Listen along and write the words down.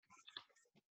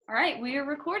All right, we are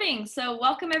recording. So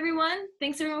welcome everyone.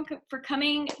 Thanks everyone for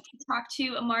coming to talk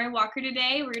to Amari Walker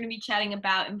today. We're going to be chatting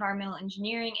about environmental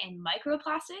engineering and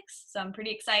microplastics. So I'm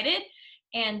pretty excited.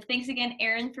 And thanks again,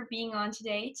 Erin, for being on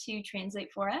today to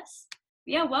translate for us.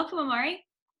 Yeah, welcome, Amari.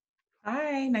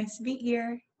 Hi, nice to be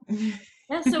here.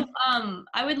 Yeah, so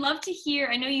I would love to hear,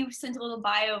 I know you sent a little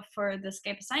bio for the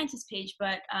Skype a Scientist page,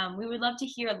 but we would love to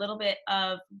hear a little bit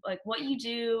of like what you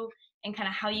do and kind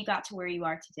of how you got to where you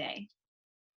are today.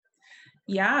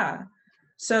 Yeah.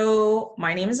 So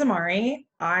my name is Amari.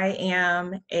 I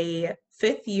am a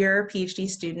fifth year PhD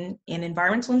student in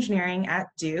environmental engineering at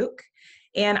Duke,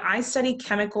 and I study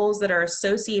chemicals that are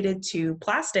associated to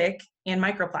plastic and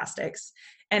microplastics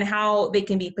and how they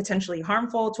can be potentially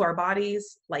harmful to our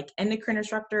bodies, like endocrine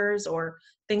disruptors or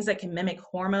things that can mimic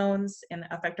hormones and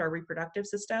affect our reproductive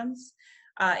systems,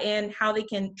 and how they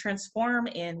can transform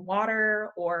in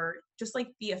water or just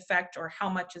like the effect or how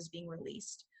much is being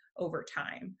released over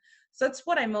time. So that's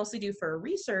what I mostly do for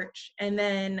research. And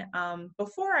then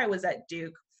before I was at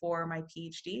Duke for my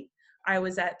PhD, I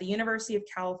was at the University of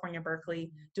California,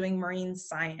 Berkeley, doing marine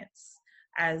science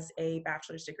as a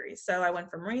bachelor's degree. So I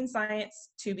went from marine science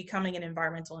to becoming an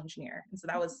environmental engineer. And so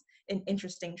that was an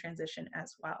interesting transition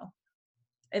as well.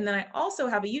 And then I also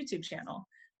have a YouTube channel,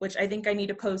 which I think I need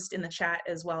to post in the chat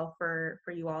as well for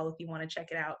you all if you want to check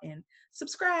it out and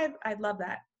subscribe. I'd love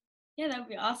that. Yeah, that would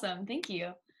be awesome. Thank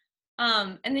you.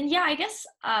 And then, yeah, I guess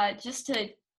just to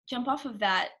jump off of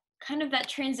that, kind of that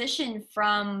transition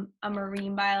from a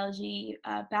marine biology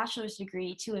bachelor's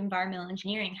degree to environmental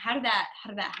engineering, how did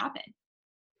that happen?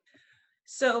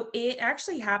 So it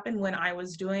actually happened when I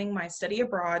was doing my study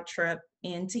abroad trip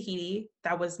in Tahiti.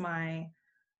 That was I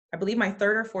believe my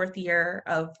third or fourth year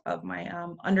of my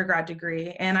undergrad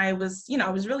degree. And I was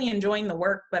really enjoying the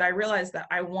work, but I realized that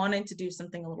I wanted to do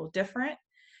something a little different.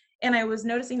 And I was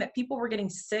noticing that people were getting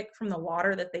sick from the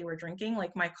water that they were drinking,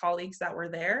 like my colleagues that were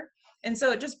there. And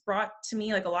so it just brought to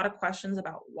me like a lot of questions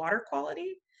about water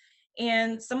quality.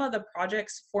 And some of the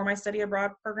projects for my study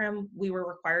abroad program, we were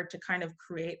required to kind of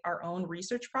create our own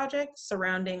research project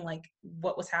surrounding like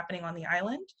what was happening on the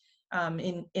island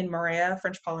in Moorea,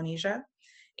 French Polynesia.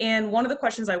 And one of the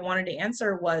questions I wanted to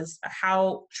answer was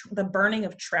how the burning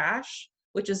of trash,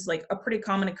 which is like a pretty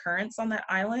common occurrence on that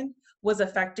island, was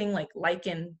affecting like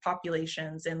lichen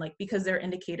populations and like because they're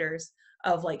indicators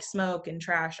of like smoke and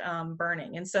trash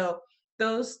burning. And so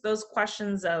those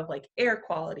questions of like air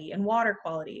quality and water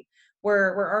quality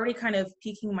were already kind of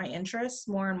piquing my interest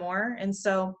more and more. And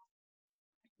so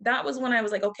that was when I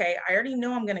was like, okay, I already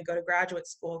know I'm going to go to graduate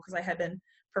school because I had been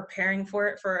preparing for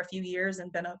it for a few years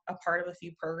and been a part of a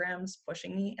few programs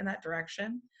pushing me in that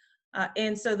direction.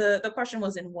 And so the question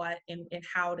was in what, in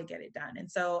how to get it done. And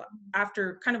so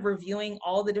after kind of reviewing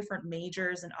all the different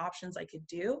majors and options I could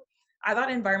do, I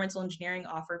thought environmental engineering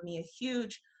offered me a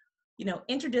huge,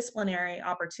 interdisciplinary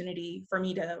opportunity for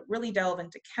me to really delve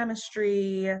into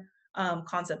chemistry,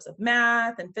 concepts of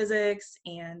math and physics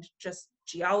and just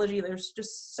geology. There's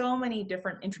just so many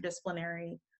different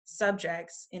interdisciplinary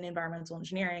subjects in environmental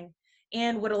engineering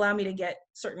and would allow me to get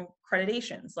certain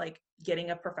accreditations, like getting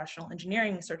a professional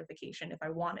engineering certification if I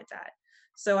wanted that.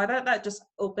 So I thought that just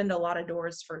opened a lot of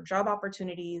doors for job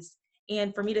opportunities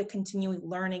and for me to continue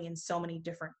learning in so many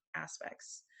different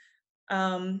aspects.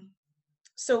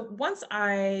 So once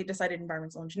I decided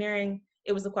environmental engineering,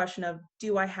 it was the question of,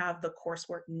 do I have the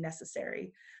coursework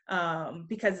necessary?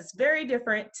 Because it's very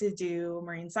different to do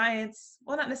marine science.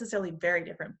 Well, not necessarily very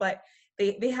different, but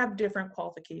they have different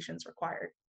qualifications required.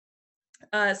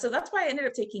 So that's why I ended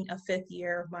up taking a fifth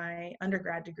year of my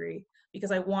undergrad degree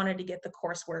because I wanted to get the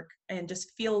coursework and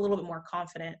just feel a little bit more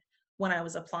confident when I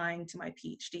was applying to my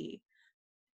PhD.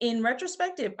 In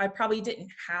retrospective, I probably didn't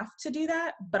have to do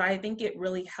that, but I think it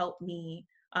really helped me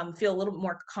feel a little bit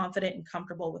more confident and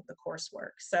comfortable with the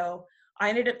coursework. So I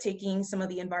ended up taking some of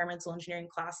the environmental engineering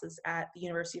classes at the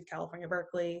University of California,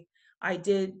 Berkeley. I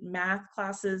did math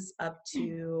classes up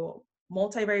to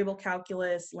multivariable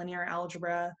calculus, linear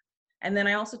algebra, and then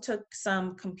I also took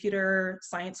some computer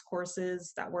science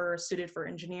courses that were suited for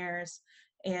engineers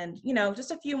and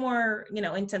just a few more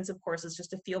intensive courses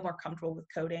just to feel more comfortable with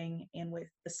coding and with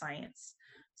the science.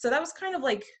 So that was kind of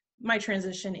like my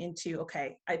transition into,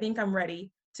 okay, I think I'm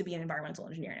ready to be an environmental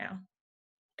engineer now.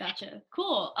 Gotcha.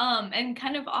 Cool. And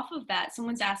kind of off of that,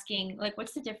 someone's asking, like,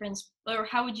 what's the difference, or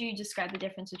how would you describe the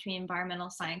difference between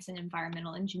environmental science and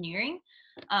environmental engineering?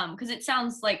 Because it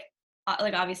sounds like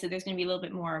obviously there's going to be a little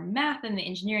bit more math in the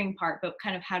engineering part, but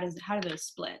kind of how do those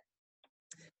split?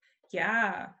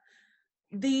 Yeah,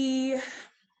 the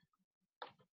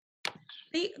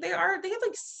They have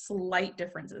like slight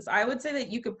differences. I would say that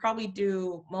you could probably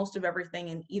do most of everything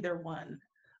in either one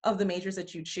of the majors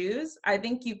that you choose. I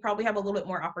think you probably have a little bit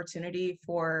more opportunity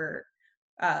for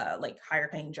like higher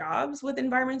paying jobs with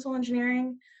environmental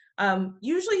engineering.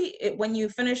 Usually when you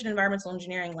finish an environmental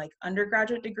engineering like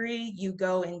undergraduate degree, you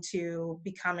go into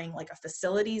becoming like a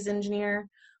facilities engineer,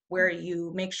 where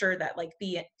you make sure that like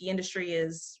the industry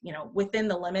is, you know, within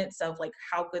the limits of like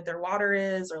how good their water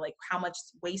is, or like how much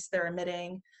waste they're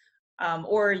emitting.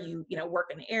 Or you know, work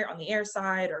in the air, on the air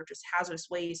side, or just hazardous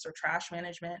waste or trash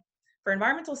management. For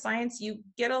environmental science, you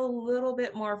get a little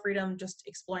bit more freedom just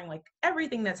exploring like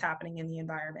everything that's happening in the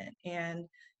environment, and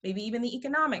maybe even the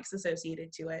economics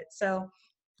associated to it. So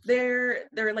there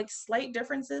are like slight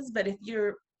differences, but if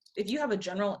you have a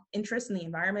general interest in the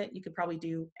environment, you could probably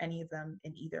do any of them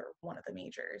in either one of the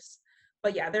majors.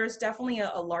 But yeah, there's definitely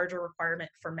a larger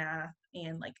requirement for math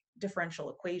and like differential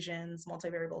equations,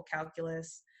 multivariable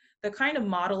calculus. The kind of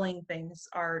modeling things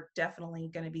are definitely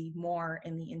going to be more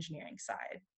in the engineering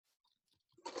side.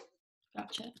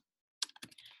 Gotcha.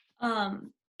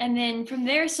 And then from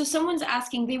there, so someone's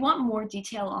asking, they want more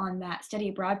detail on that study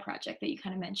abroad project that you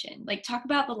kind of mentioned. Like, talk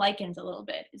about the lichens a little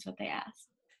bit, is what they asked.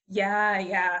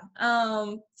 Yeah.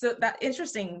 So that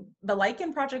interesting. The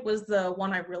lichen project was the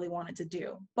one I really wanted to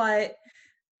do, but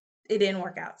it didn't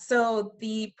work out. So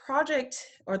the project,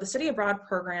 or the study abroad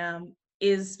program,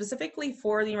 is specifically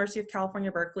for the University of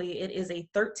California, Berkeley. It is a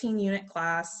 13-unit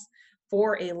class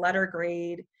for a letter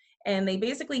grade, and they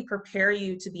basically prepare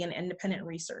you to be an independent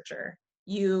researcher.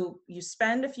 You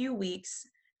spend a few weeks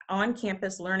on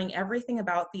campus learning everything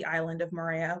about the island of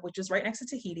Moorea, which is right next to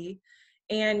Tahiti,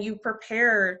 and you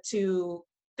prepare to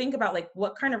think about like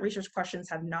what kind of research questions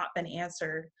have not been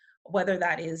answered, whether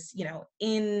that is, you know,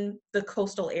 in the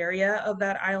coastal area of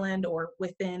that island or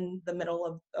within the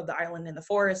middle of the island, in the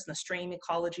forest and the stream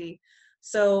ecology.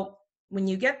 So when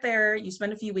you get there, you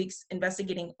spend a few weeks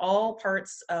investigating all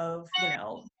parts of, you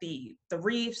know, the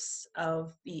reefs,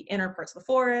 of the inner parts of the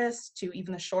forest, to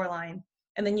even the shoreline.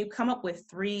 And then you come up with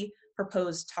 3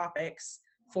 proposed topics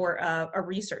for a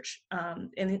research. And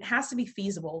it has to be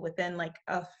feasible within like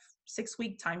a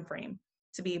 6-week time frame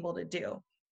to be able to do.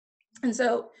 And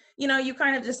so, you know, you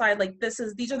kind of decide like,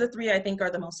 these are the 3 I think are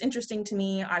the most interesting to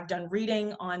me. I've done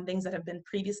reading on things that have been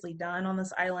previously done on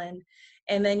this island.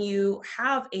 And then you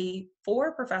have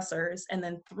 4 professors and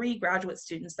then 3 graduate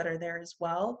students that are there as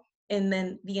well. And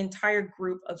then the entire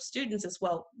group of students as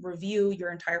well review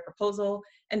your entire proposal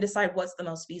and decide what's the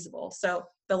most feasible. So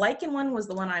the lichen one was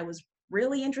the one I was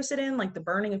really interested in, like the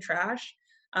burning of trash,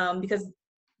 because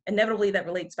inevitably that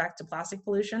relates back to plastic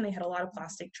pollution. They had a lot of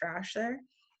plastic trash there.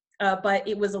 But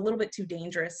it was a little bit too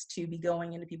dangerous to be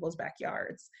going into people's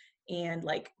backyards and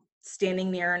like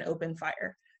standing near an open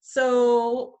fire.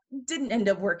 So didn't end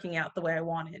up working out the way I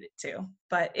wanted it to.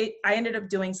 But I ended up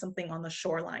doing something on the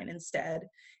shoreline instead,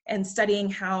 and studying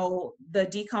how the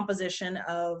decomposition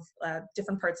of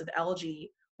different parts of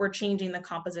algae were changing the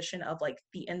composition of like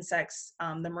the insects,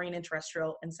 the marine and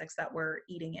terrestrial insects that were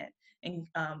eating it and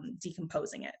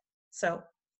decomposing it. So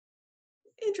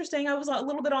interesting. I was a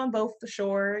little bit on both the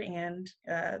shore and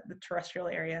the terrestrial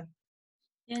area.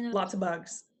 Yeah, no, Lots of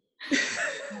bugs.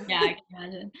 yeah, I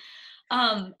can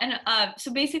imagine.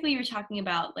 So basically you're talking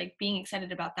about like being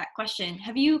excited about that question.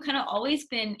 Have you kind of always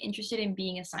been interested in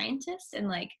being a scientist, and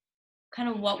like kind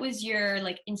of what was your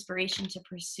like inspiration to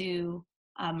pursue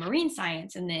marine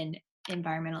science and then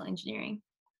environmental engineering?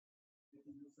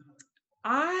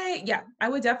 I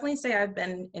would definitely say I've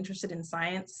been interested in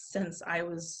science since I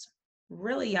was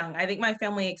really young. I think my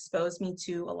family exposed me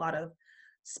to a lot of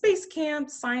space camp,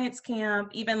 science camp,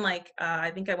 even like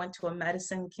I think I went to a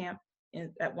medicine camp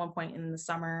at one point in the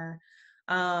summer.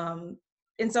 And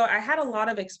so I had a lot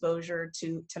of exposure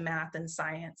to math and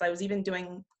science. I was even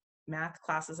doing math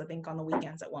classes, I think, on the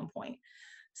weekends at one point.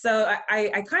 So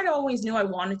I kind of always knew I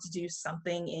wanted to do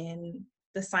something in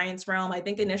the science realm. I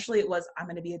think initially it was, I'm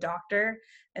going to be a doctor.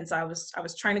 And so I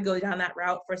was trying to go down that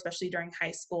route for, especially during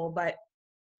high school. But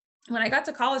when I got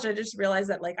to college, I just realized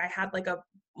that like I had like a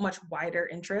much wider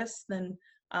interest than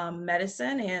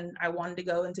medicine, and I wanted to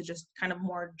go into just kind of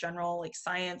more general like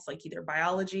science, like either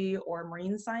biology or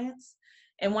marine science.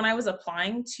 And when I was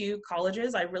applying to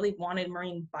colleges, I really wanted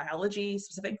marine biology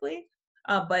specifically,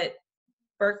 but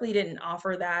Berkeley didn't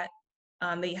offer that.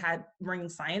 They had marine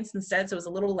science instead, so it was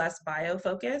a little less bio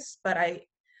focused. But I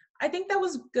think that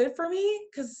was good for me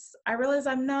because I realized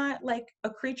I'm not like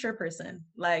a creature person.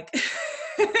 Like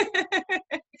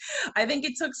I think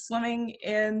it took swimming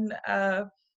in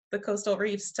the coastal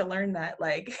reefs to learn that.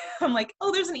 Like I'm like,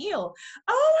 oh, there's an eel.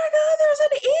 Oh my God, there's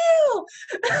an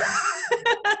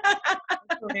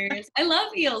eel. hilarious. I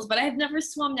love eels, but I've never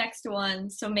swum next to one,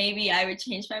 so maybe I would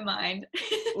change my mind.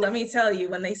 Let me tell you,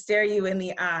 when they stare you in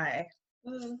the eye,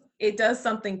 it does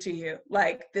something to you.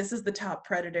 Like, this is the top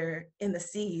predator in the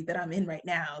sea that I'm in right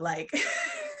now. Like,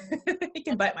 you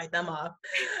can bite my thumb off.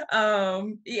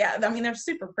 Yeah, I mean, they're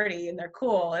super pretty and they're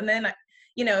cool. And then,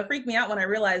 it freaked me out when I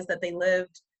realized that they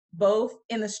lived both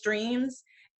in the streams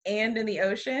and in the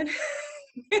ocean.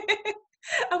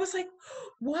 I was like,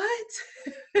 what?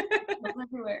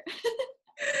 Everywhere.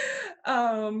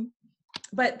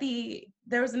 But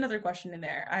there was another question in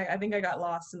there. I think I got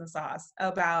lost in the sauce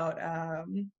about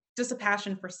just a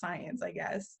passion for science, I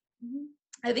guess. Mhm.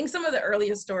 I think some of the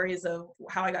earliest stories of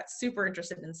how I got super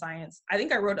interested in science, I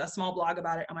think I wrote a small blog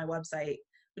about it on my website,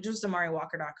 which was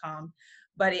damariwalker.com.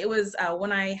 But it was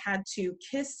when I had to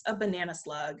kiss a banana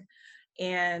slug.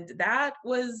 And that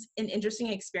was an interesting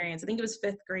experience. I think it was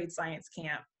 5th grade science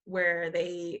camp where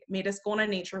they made us go on a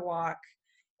nature walk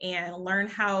and learn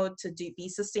how to be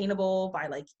sustainable by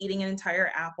like eating an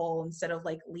entire apple instead of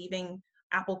like leaving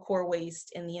apple core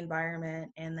waste in the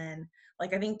environment. And then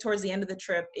like I think towards the end of the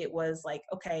trip it was like,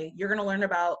 okay, you're going to learn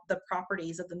about the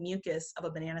properties of the mucus of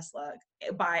a banana slug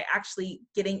by actually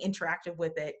getting interactive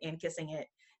with it and kissing it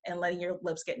and letting your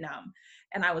lips get numb.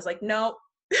 And I was like, nope.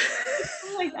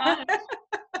 Oh my god.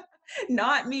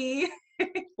 Not me.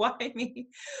 Why me?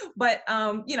 But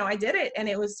I did it and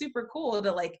it was super cool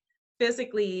to like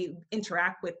physically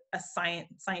interact with a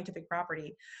scientific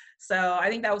property. So I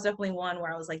think that was definitely one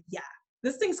where I was like, yeah,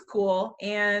 this thing's cool.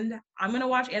 And I'm going to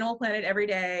watch Animal Planet every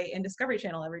day and Discovery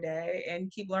Channel every day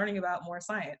and keep learning about more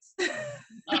science.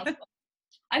 Awesome.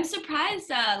 I'm surprised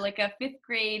like a 5th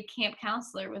grade camp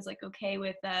counselor was like okay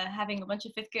with having a bunch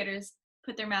of 5th graders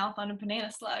put their mouth on a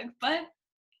banana slug, but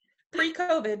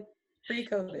Pre-COVID.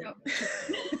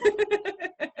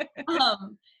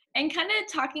 um and kind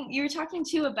of you were talking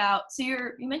too about, so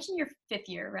you mentioned your 5th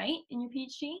year, right, in your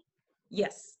PhD?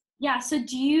 Yes. Yeah, so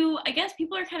I guess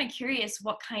people are kind of curious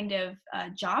what kind of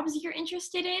jobs you're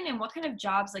interested in and what kind of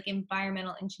jobs like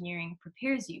environmental engineering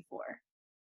prepares you for.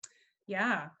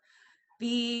 Yeah.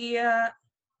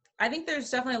 I think there's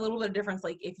definitely a little bit of difference,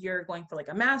 like if you're going for like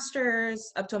a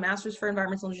master's, up to a master's for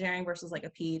environmental engineering versus like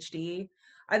a PhD.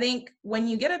 I think when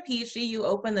you get a PhD, you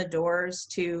open the doors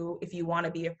to, if you want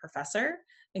to be a professor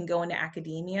and go into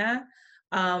academia,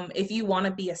 if you want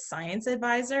to be a science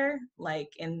advisor,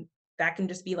 and that can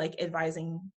just be like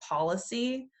advising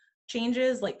policy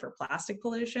changes, like for plastic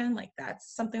pollution, like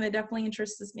that's something that definitely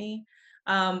interests me.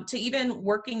 To even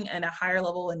working at a higher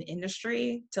level in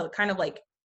industry to kind of like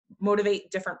motivate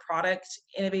different product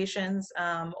innovations,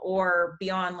 or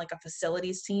beyond like a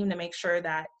facilities team to make sure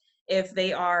that if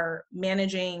they are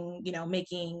managing,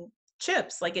 making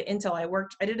chips like at Intel,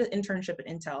 I did an internship at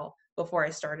Intel before I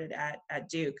started at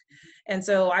Duke. And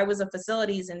so I was a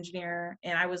facilities engineer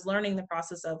and I was learning the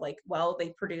process of like, well,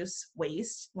 they produce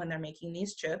waste when they're making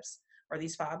these chips or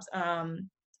these fobs.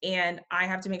 And I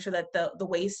have to make sure that the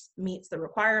waste meets the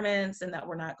requirements and that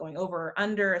we're not going over or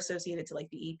under associated to like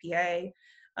the EPA.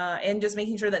 And just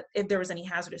making sure that if there was any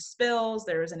hazardous spills,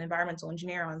 there was an environmental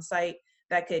engineer on site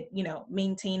that could,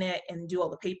 maintain it and do all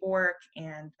the paperwork,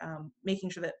 and making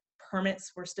sure that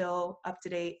permits were still up to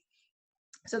date.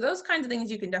 So those kinds of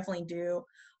things you can definitely do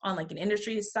on like an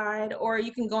industry side, or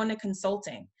you can go into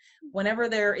consulting. Whenever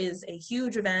there is a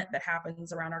huge event that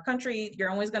happens around our country, you're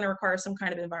always going to require some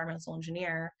kind of environmental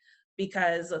engineer,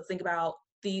 because let's think about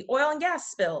the oil and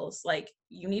gas spills. Like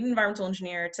you need an environmental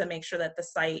engineer to make sure that the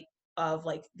site of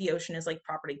like the ocean is like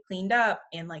properly cleaned up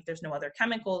and like there's no other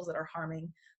chemicals that are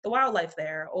harming the wildlife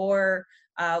there. Or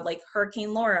like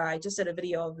Hurricane Laura, I just did a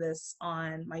video of this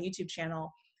on my YouTube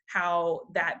channel, how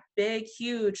that big,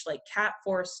 huge like Cat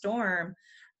 4 storm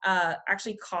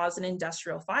actually caused an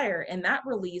industrial fire, and that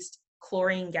released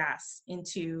chlorine gas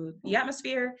into the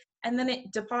atmosphere, and then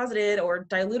it deposited or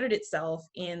diluted itself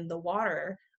in the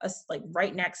water, like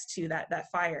right next to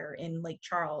that fire in Lake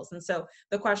Charles. And so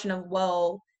the question of,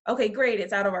 well, okay, great,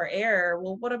 it's out of our air.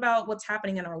 Well, what about what's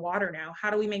happening in our water now? How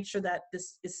do we make sure that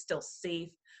this is still safe?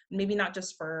 Maybe not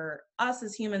just for us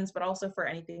as humans, but also for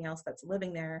anything else that's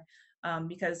living there.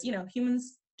 Because,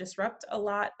 humans disrupt a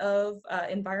lot of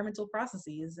environmental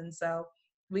processes. And so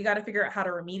we got to figure out how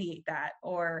to remediate that.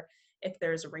 Or if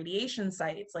there's radiation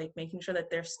sites, like making sure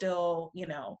that they're still,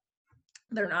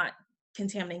 they're not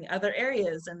contaminating other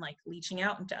areas and like leaching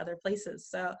out into other places.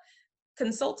 So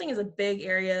consulting is a big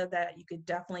area that you could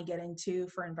definitely get into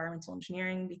for environmental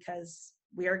engineering, because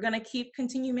we are going to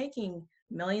continue making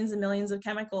millions and millions of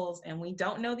chemicals, and we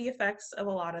don't know the effects of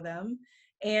a lot of them.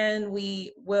 And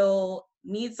we will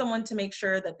need someone to make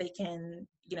sure that they can,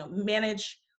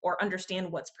 manage or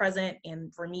understand what's present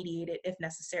and remediate it if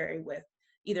necessary with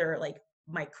either like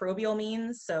microbial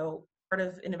means. So part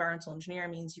of environmental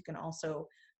engineering means you can also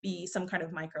be some kind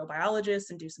of microbiologist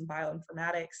and do some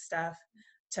bioinformatics stuff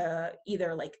to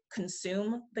either like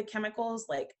consume the chemicals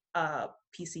like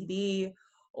PCB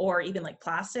or even like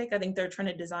plastic. I think they're trying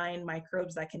to design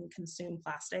microbes that can consume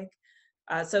plastic.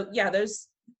 So yeah, there's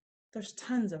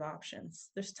tons of options.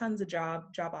 There's tons of job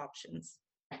options.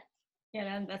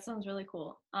 Yeah, that sounds really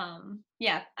cool.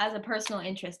 Yeah, as a personal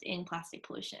interest in plastic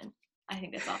pollution, I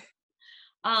think that's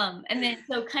awesome. And then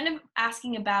so kind of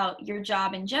asking about your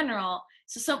job in general.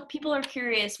 So some people are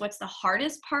curious, what's the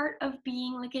hardest part of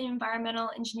being like an environmental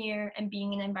engineer and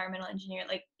being an environmental engineer,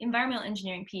 like environmental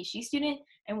engineering PhD student,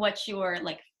 and what's your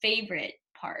like favorite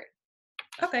part?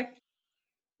 Okay.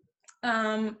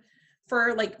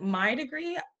 For like my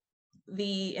degree,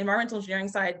 the environmental engineering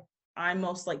side I'm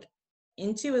most like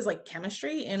into is like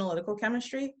chemistry, analytical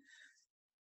chemistry.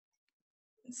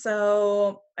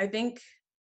 So I think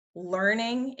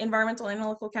learning environmental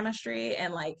analytical chemistry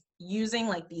and like using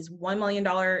like these $1 million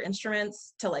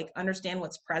instruments to like understand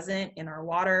what's present in our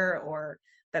water or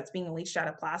that's being leached out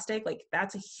of plastic, like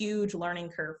that's a huge learning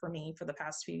curve for me for the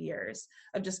past few years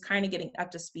of just kind of getting up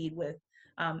to speed with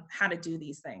how to do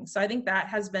these things. So I think that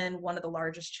has been one of the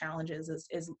largest challenges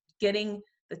is getting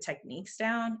the techniques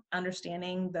down,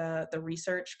 understanding the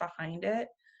research behind it,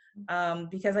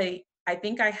 because I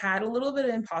think I had a little bit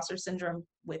of imposter syndrome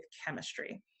with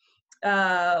chemistry,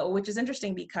 which is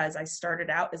interesting because I started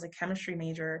out as a chemistry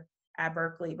major at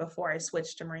Berkeley before I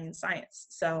switched to marine science.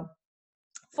 So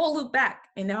full loop back,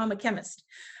 and now I'm a chemist.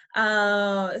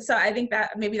 So I think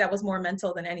that maybe that was more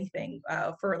mental than anything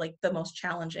for like the most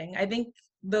challenging. I think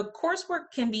the coursework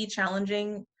can be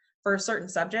challenging for certain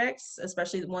subjects,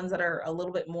 especially the ones that are a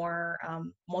little bit more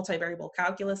multivariable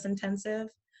calculus intensive,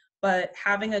 but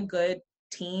having a good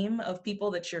team of people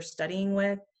that you're studying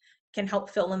with can help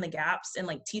fill in the gaps and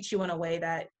like teach you in a way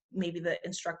that maybe the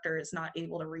instructor is not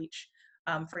able to reach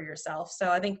for yourself. So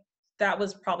I think that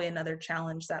was probably another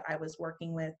challenge that I was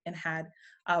working with and had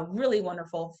really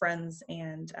wonderful friends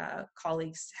and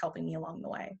colleagues helping me along the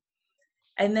way.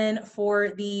 And then for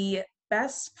the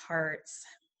best parts,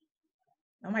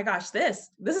 oh my gosh, this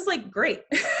is like great.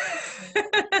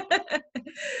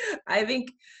 I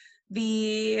think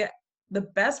the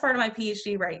best part of my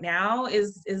PhD right now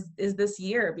is this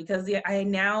year, because I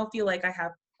now feel like I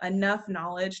have enough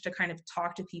knowledge to kind of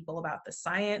talk to people about the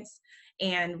science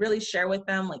and really share with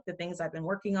them like the things I've been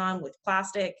working on with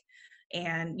plastic,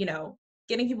 and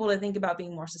getting people to think about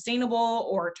being more sustainable,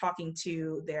 or talking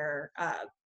to their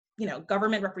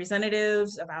government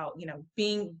representatives about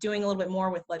doing a little bit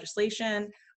more with legislation,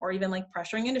 or even like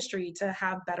pressuring industry to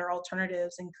have better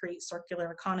alternatives and create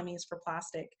circular economies for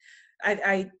plastic.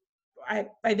 I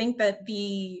think that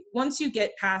once you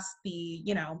get past the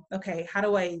okay, how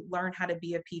do I learn how to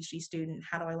be a PhD student,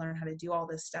 how do I learn how to do all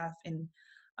this stuff, and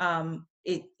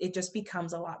it just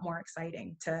becomes a lot more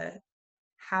exciting to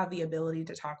have the ability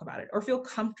to talk about it or feel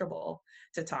comfortable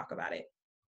to talk about it.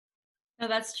 No,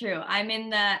 that's true. I'm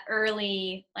in the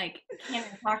early, like, can't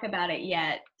even talk about it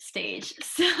yet stage.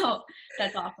 So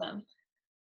that's awesome.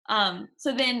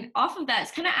 So then off of that,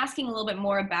 it's kind of asking a little bit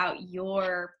more about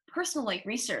your personal like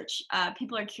research.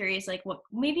 People are curious, like what,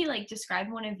 maybe like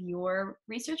describe one of your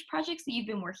research projects that you've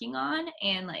been working on,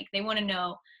 and like they want to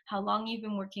know how long you've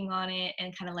been working on it,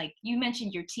 and kind of like you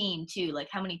mentioned your team too, like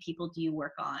how many people do you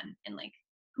work on, and like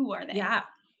who are they? Yeah.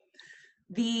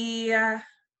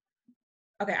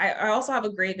 Okay, I also have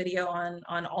a great video on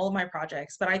all of my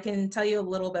projects, but I can tell you a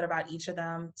little bit about each of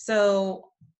them. So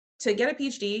to get a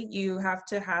PhD, you have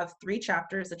to have 3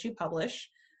 chapters that you publish.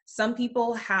 Some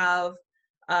people have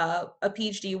a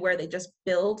PhD where they just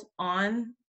build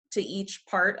on to each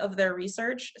part of their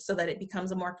research so that it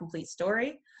becomes a more complete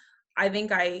story. I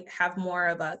think I have more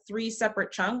of a 3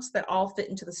 separate chunks that all fit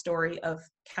into the story of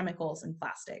chemicals and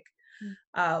plastic.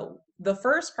 The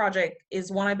first project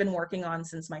is one I've been working on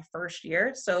since my first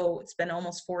year, so it's been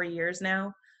almost 4 years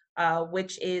now,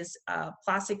 which is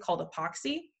plastic called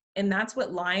epoxy, and that's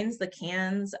what lines the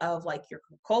cans of like your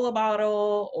Coca-Cola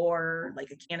bottle or like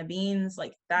a can of beans.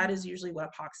 Like that is usually what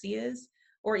epoxy is,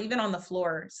 or even on the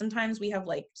floor. Sometimes we have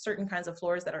like certain kinds of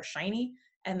floors that are shiny,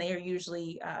 and they are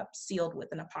usually sealed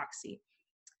with an epoxy.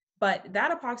 But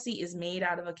that epoxy is made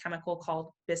out of a chemical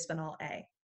called bisphenol A.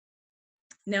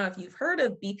 Now, if you've heard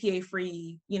of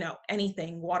BPA-free,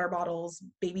 anything, water bottles,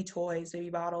 baby toys, baby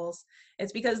bottles,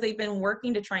 it's because they've been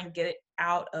working to try and get it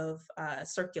out of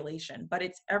circulation, but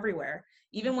it's everywhere.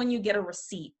 Even when you get a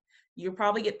receipt, you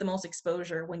probably get the most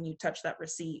exposure when you touch that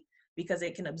receipt because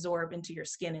it can absorb into your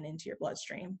skin and into your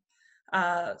bloodstream.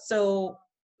 So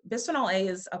bisphenol A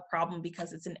is a problem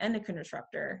because it's an endocrine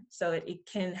disruptor. So it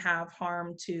can have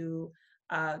harm to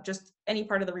just any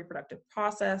part of the reproductive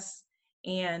process,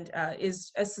 and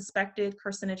is a suspected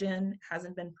carcinogen,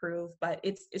 hasn't been proved, but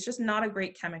it's just not a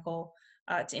great chemical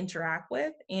to interact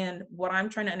with. And what I'm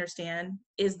trying to understand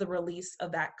is the release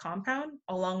of that compound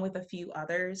along with a few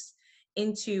others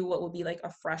into what would be like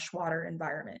a freshwater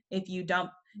environment. If you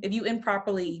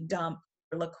improperly dump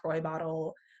a LaCroix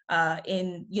bottle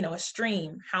in, you know, a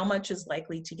stream, how much is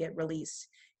likely to get released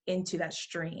into that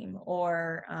stream?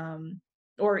 Or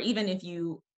even if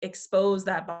you expose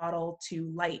that bottle to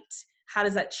light, how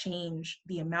does that change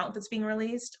the amount that's being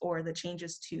released or the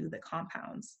changes to the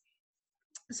compounds?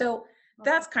 So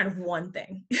that's kind of one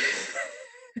thing.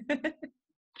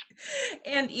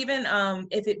 And even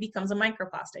if it becomes a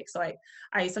microplastic. So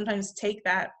I sometimes take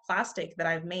that plastic that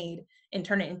I've made and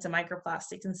turn it into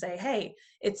microplastics and say, hey,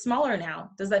 it's smaller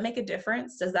now. Does that make a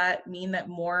difference? Does that mean that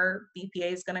more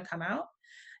BPA is going to come out?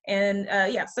 And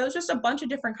yeah, so it's just a bunch of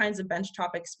different kinds of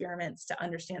benchtop experiments to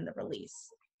understand the release.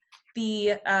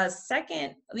 The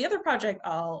other project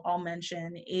I'll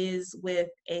mention is with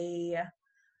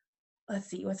let's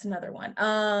see, what's another one?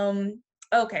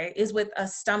 Okay, is with a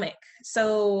stomach.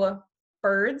 So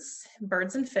birds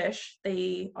and fish,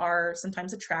 they are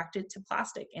sometimes attracted to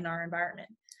plastic in our environment,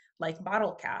 like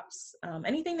bottle caps,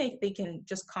 anything they can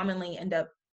just commonly end up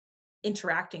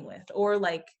interacting with, or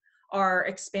like our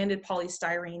expanded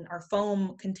polystyrene, our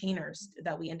foam containers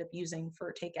that we end up using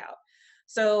for takeout.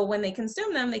 So when they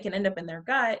consume them, they can end up in their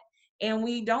gut, and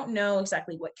we don't know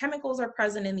exactly what chemicals are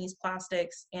present in these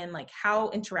plastics, and like how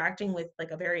interacting with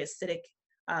like a very acidic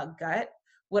gut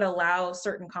would allow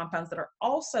certain compounds that are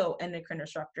also endocrine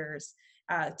disruptors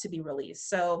to be released.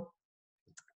 So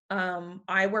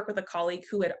I work with a colleague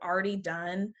who had already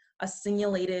done a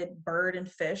simulated bird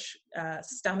and fish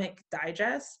stomach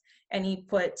digest, and he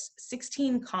put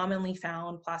 16 commonly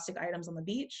found plastic items on the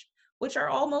beach, which are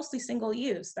all mostly single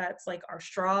use. That's like our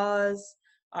straws,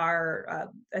 our,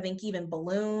 I think even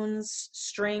balloons,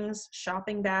 strings,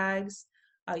 shopping bags,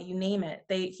 you name it.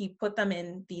 He put them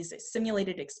in these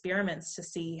simulated experiments to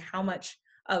see how much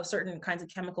of certain kinds of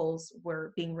chemicals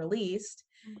were being released.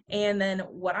 And then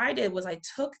what I did was I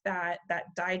took that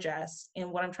digest,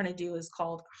 and what I'm trying to do is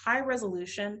called high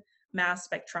resolution mass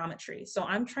spectrometry. So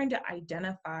I'm trying to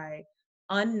identify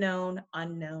unknown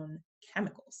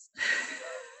chemicals.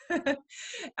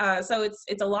 So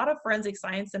it's a lot of forensic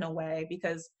science in a way,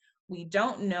 because we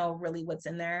don't know really what's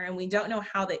in there, and we don't know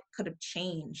how they could have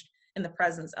changed in the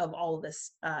presence of all of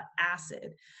this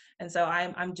acid. And so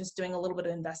I'm just doing a little bit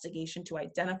of investigation to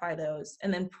identify those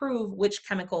and then prove which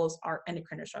chemicals are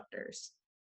endocrine disruptors.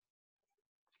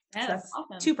 Yeah, So that's that's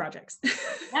awesome. 2 projects.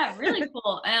 Yeah, really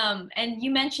cool. And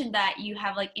you mentioned that you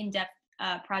have like in-depth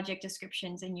project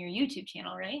descriptions in your YouTube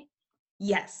channel, right?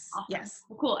 Yes, Awesome. yes.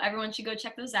 Well, cool. Everyone should go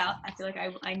check those out. I feel like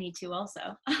I need to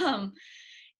also.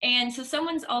 And so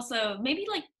someone's also maybe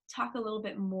like talk a little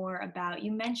bit more about,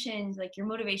 you mentioned like your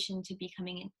motivation to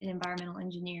becoming an environmental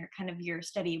engineer, kind of your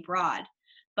study abroad.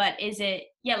 But is it,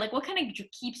 yeah, like what kind of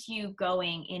keeps you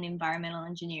going in environmental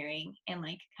engineering, and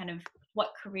like kind of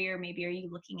what career maybe are you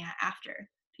looking at after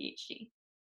PhD?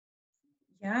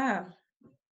 Yeah.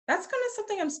 That's kind of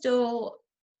something I'm still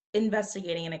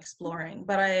investigating and exploring,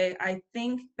 but I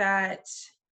think that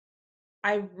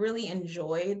I really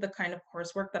enjoy the kind of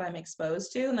coursework that I'm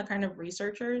exposed to and the kind of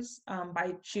researchers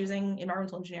by choosing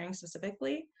environmental engineering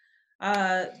specifically.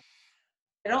 Uh,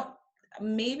 I don't,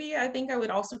 maybe I think I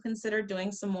would also consider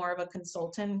doing some more of a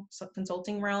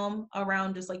consulting realm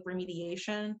around just like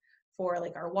remediation for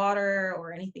like our water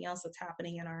or anything else that's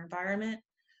happening in our environment.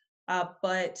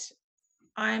 But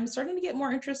I'm starting to get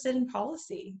more interested in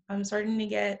policy. I'm starting to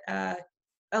get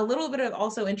a little bit of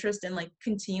also interest in like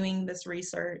continuing this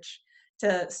research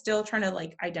to still trying to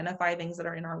like identify things that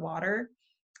are in our water.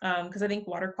 Because I think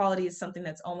water quality is something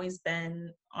that's always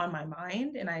been on my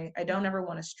mind, and I don't ever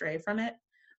want to stray from it.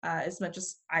 As much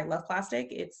as I love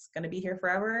plastic, it's going to be here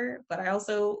forever, but I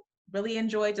also really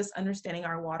enjoy just understanding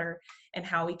our water and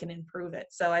how we can improve it.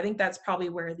 So I think that's probably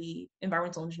where the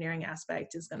environmental engineering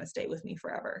aspect is going to stay with me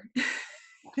forever.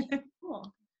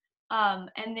 Cool.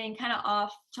 And then kind of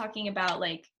off talking about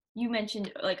like, you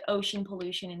mentioned like ocean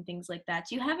pollution and things like that.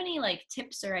 Do you have any like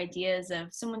tips or ideas of,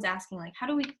 someone's asking like,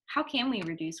 how can we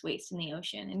reduce waste in the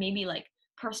ocean, and maybe like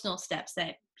personal steps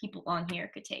that people on here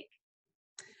could take?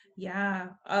 Yeah,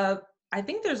 I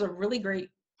think there's a really great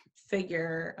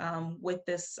figure with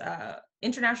this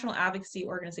international advocacy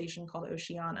organization called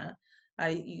Oceana.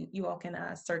 You all can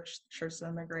search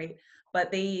them; they're great.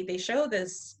 But they show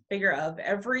this figure of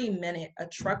every minute a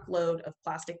truckload of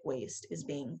plastic waste is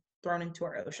being thrown into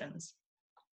our oceans.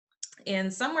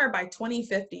 And somewhere by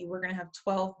 2050, we're going to have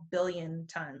 12 billion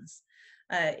tons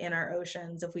in our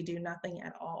oceans if we do nothing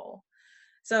at all.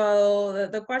 So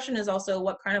the question is also,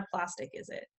 what kind of plastic is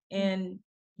it? And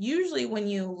usually when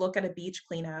you look at a beach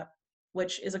cleanup,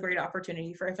 which is a great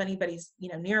opportunity for if anybody's,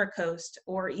 near a coast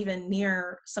or even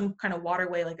near some kind of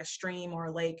waterway like a stream or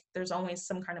a lake, there's always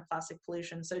some kind of plastic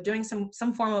pollution. So doing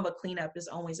some form of a cleanup is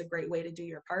always a great way to do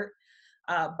your part.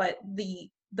 But the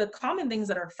common things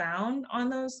that are found on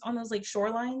those like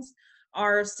shorelines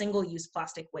are single-use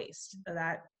plastic waste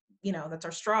that, that's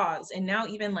our straws, and now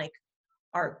even like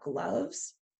our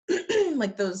gloves,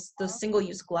 like those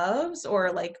single-use gloves,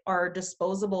 or like our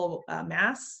disposable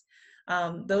masks.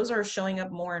 Those are showing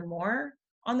up more and more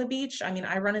on the beach. I mean,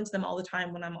 I run into them all the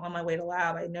time when I'm on my way to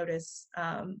lab. I notice,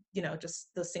 just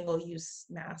the single-use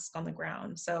mask on the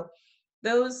ground. So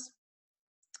those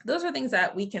those are things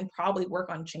that we can probably work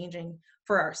on changing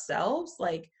for ourselves,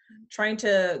 like trying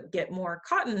to get more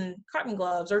cotton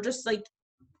gloves, or just like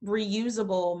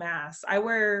reusable masks. I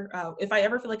wear, if I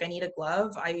ever feel like I need a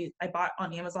glove, I bought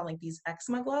on Amazon like these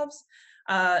eczema gloves.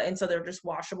 And so they're just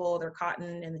washable, they're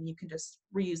cotton, and then you can just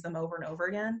reuse them over and over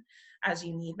again as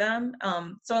you need them.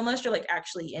 So unless you're like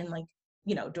actually in like,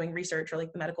 doing research or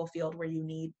like the medical field where you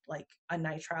need like a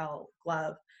nitrile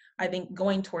glove, I think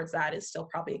going towards that is still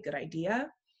probably a good idea.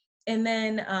 And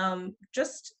then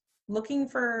just looking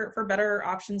for better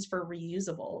options for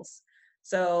reusables.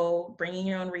 So bringing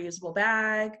your own reusable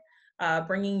bag,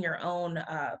 bringing your own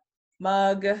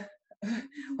mug,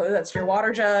 whether that's your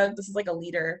water jug, this is like a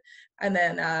liter, and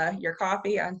then your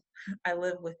coffee. I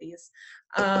live with these.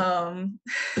 Um,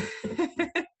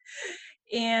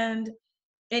 and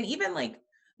even like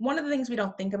one of the things we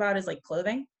don't think about is like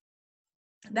clothing.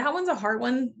 That one's a hard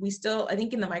one. We still, I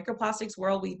think in the microplastics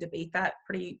world, we debate that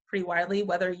pretty widely,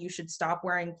 whether you should stop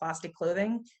wearing plastic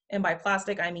clothing. And by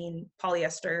plastic, I mean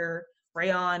polyester,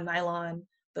 rayon, nylon.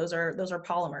 Those are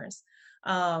polymers.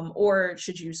 Or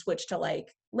should you switch to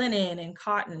like linen and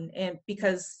cotton? And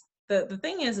because the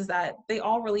thing is that they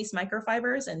all release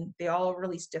microfibers, and they all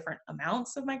release different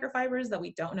amounts of microfibers that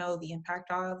we don't know the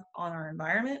impact of on our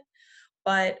environment.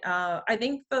 But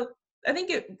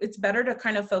it's better to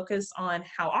kind of focus on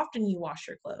how often you wash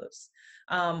your clothes.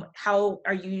 How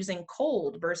are you using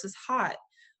cold versus hot?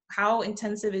 How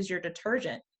intensive is your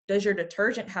detergent? Does your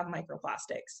detergent have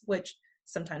microplastics? Which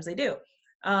sometimes they do.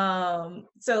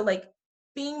 So like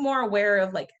being more aware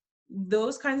of like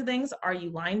those kinds of things. Are you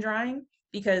line drying?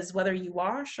 Because whether you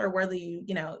wash or whether you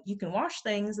can wash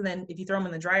things, and then if you throw them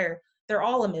in the dryer, they're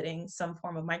all emitting some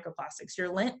form of microplastics. Your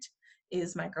lint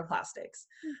is microplastics.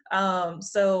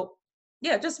 So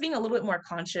yeah, just being a little bit more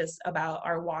conscious about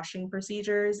our washing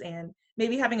procedures, and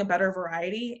maybe having a better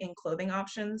variety in clothing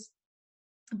options.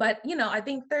 But I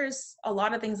think there's a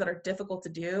lot of things that are difficult to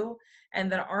do and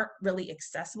that aren't really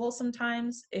accessible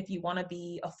sometimes if you want to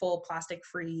be a full plastic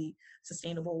free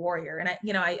sustainable warrior. And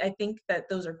I think that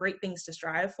those are great things to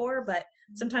strive for, but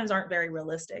sometimes aren't very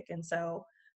realistic. And so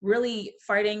really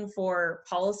fighting for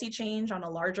policy change on a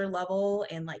larger level,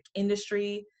 and like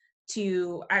industry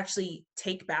to actually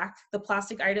take back the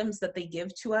plastic items that they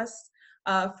give to us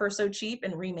for so cheap,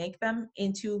 and remake them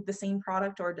into the same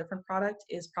product or a different product,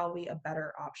 is probably a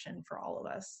better option for all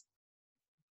of us.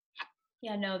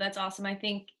 Yeah, no, that's awesome. I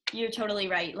think you're totally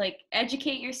right. Like,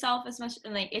 educate yourself as much,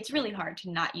 and like it's really hard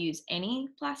to not use any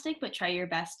plastic, but try your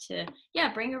best to,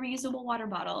 yeah, bring a reusable water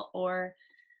bottle, or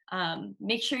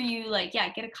make sure you like, yeah,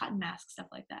 get a cotton mask, stuff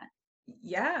like that.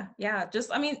 Yeah,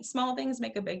 just, I mean, small things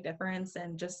make a big difference,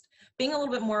 and just being a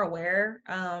little bit more aware,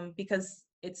 because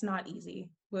it's not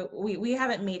easy. We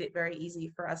haven't made it very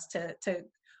easy for us to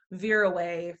veer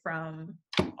away from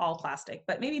all plastic,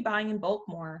 but maybe buying in bulk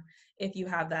more if you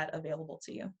have that available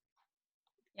to you.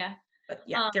 Yeah. But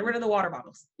yeah, Um, get rid of the water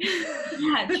bottles.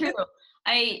 yeah, true.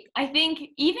 I think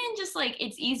even just like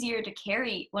it's easier to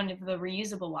carry one of the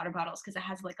reusable water bottles because it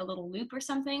has like a little loop or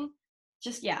something.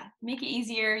 Just, yeah, make it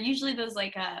easier. Usually those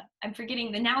like I'm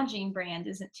forgetting, the Nalgene brand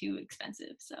isn't too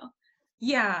expensive, so.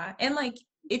 Yeah, and like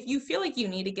if you feel like you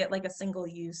need to get like a single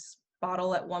use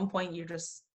bottle at one point, you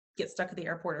just get stuck at the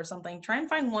airport or something, try and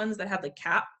find ones that have the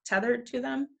cap tethered to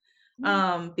them.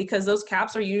 Because those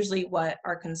caps are usually what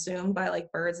are consumed by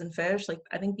like birds and fish. Like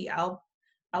I think the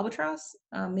albatross,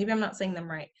 maybe I'm not saying them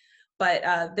right, but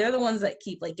they're the ones that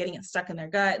keep like getting it stuck in their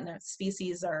gut, and their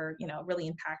species are, really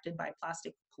impacted by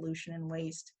plastic pollution and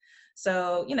waste.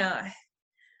 So,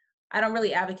 I don't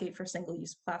really advocate for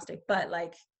single-use plastic, but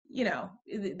like,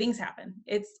 things happen.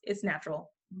 It's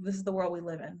natural. This is the world we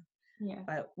live in. Yeah.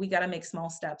 But we got to make small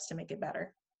steps to make it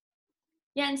better.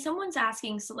 Yeah, and someone's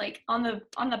asking, so like on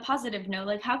the positive note,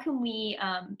 like how can we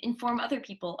inform other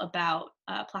people about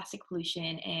plastic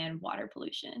pollution and water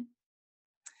pollution?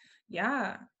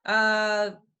 Yeah.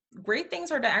 Great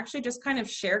things are to actually just kind of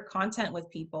share content with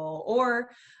people,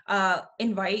 or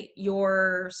invite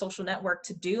your social network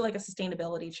to do like a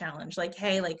sustainability challenge. Like,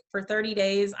 hey, like for 30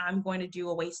 days, I'm going to do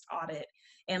a waste audit.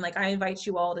 And like, I invite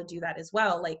you all to do that as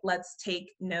well. Like, let's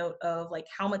take note of like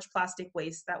how much plastic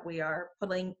waste that we are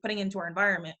putting into our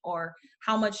environment, or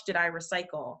how much did I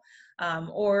recycle?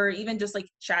 Or even just like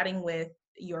chatting with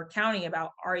your county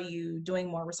about, are you doing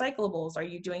more recyclables, are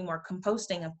you doing more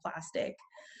composting of plastic?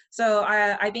 So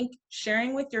I think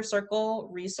sharing with your circle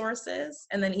resources,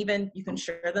 and then even you can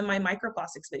share them my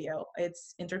microplastics video,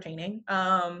 it's entertaining,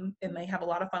 and they have a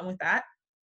lot of fun with that.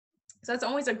 So that's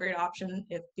always a great option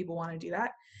if people want to do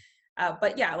that.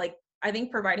 But yeah, like I think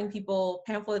providing people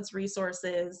pamphlets,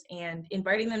 resources, and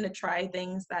inviting them to try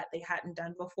things that they hadn't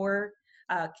done before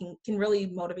can really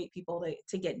motivate people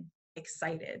to get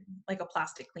excited, like a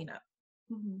plastic cleanup.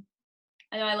 Hmm.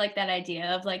 I know I like that idea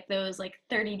of like those like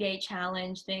 30-day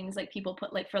challenge things like people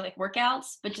put like for like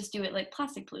workouts, but just do it like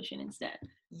plastic pollution instead.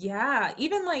 Yeah,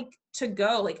 even like to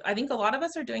go, like I think a lot of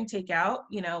us are doing takeout,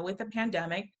 with the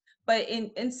pandemic, but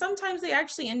and sometimes they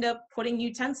actually end up putting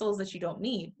utensils that you don't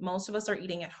need. Most of us are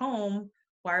eating at home.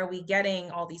 Why are we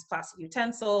getting all these plastic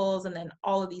utensils and then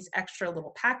all of these extra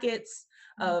little packets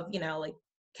of, like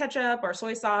ketchup or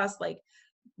soy sauce? Like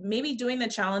maybe doing the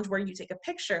challenge where you take a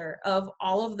picture of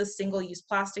all of the single-use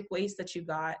plastic waste that you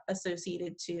got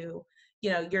associated to,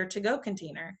 your to-go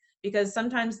container, because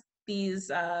sometimes these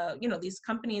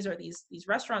companies or these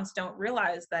restaurants don't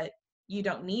realize that you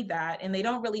don't need that, and they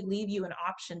don't really leave you an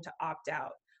option to opt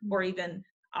out or even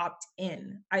opt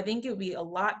in. I think it would be a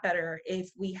lot better if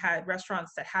we had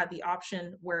restaurants that had the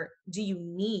option where, do you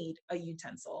need a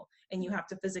utensil, and you have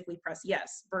to physically press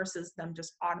yes, versus them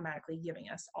just automatically giving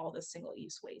us all this single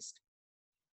use waste.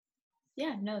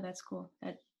 Yeah, no, that's cool.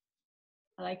 I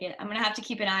like it. I'm gonna have to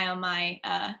keep an eye on my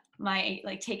my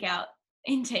like takeout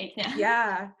intake now.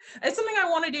 Yeah, it's something I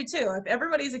want to do too. If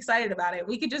everybody's excited about it,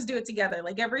 we could just do it together.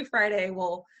 Like every Friday,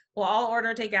 we'll all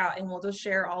order takeout, and we'll just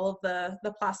share all of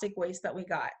the plastic waste that we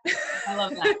got. I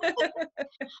love that.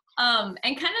 And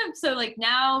kind of so like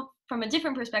now from a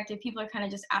different perspective, people are kind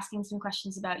of just asking some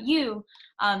questions about you.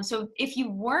 So if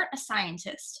you weren't a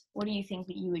scientist, what do you think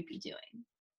that you would be doing?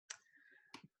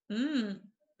 Mm.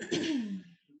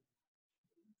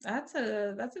 That's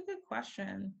a good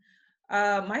question.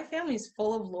 My family's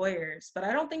full of lawyers, but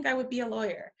I don't think I would be a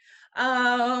lawyer.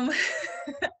 Um,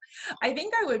 I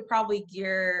think I would probably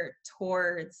gear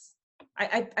towards.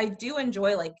 I do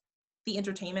enjoy like the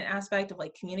entertainment aspect of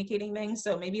like communicating things.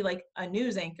 So maybe like a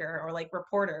news anchor or like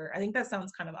reporter. I think that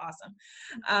sounds kind of awesome.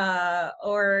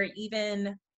 Or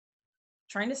even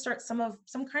trying to start some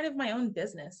kind of my own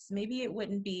business. Maybe it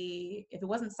wouldn't be, if it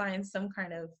wasn't science, some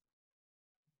kind of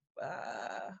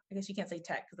I guess you can't say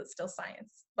tech because it's still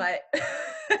science, but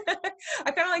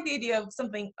I kind of like the idea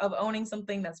of owning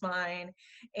something that's mine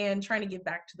and trying to give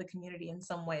back to the community in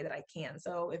some way that I can.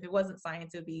 So if it wasn't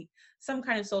science, it would be some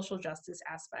kind of social justice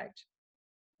aspect.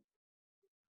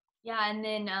 Yeah, and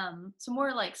then some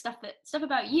more like stuff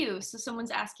about you. So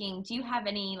someone's asking, do you have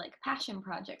any like passion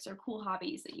projects or cool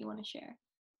hobbies that you want to share?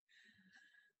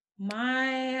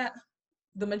 My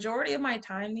the majority of my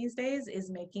time these days is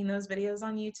making those videos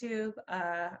on YouTube.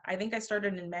 I think I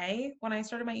started in May when I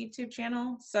started my YouTube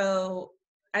channel. So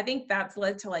I think that's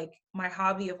led to like my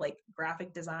hobby of like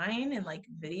graphic design and like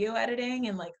video editing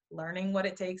and like learning what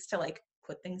it takes to like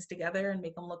put things together and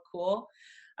make them look cool.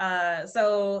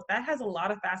 So that has a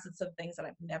lot of facets of things that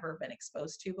I've never been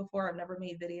exposed to before. I've never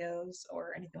made videos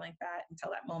or anything like that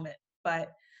until that moment.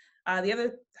 But the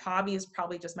other hobby is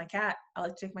probably just my cat. I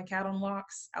like to take my cat on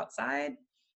walks outside.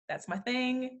 That's my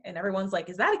thing. And everyone's like,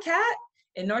 "Is that a cat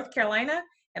in North Carolina?"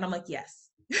 And I'm like,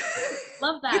 "Yes."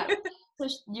 Love that. So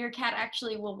your cat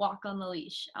actually will walk on the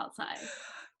leash outside.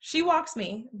 She walks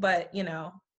me, but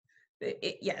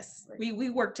yes, we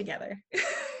work together.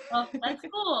 Well, that's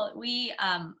cool. We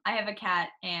I have a cat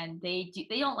and they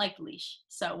don't like the leash.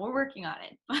 So we're working on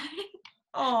it.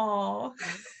 Oh,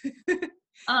 yeah, it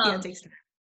um takes time.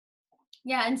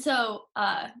 yeah, and so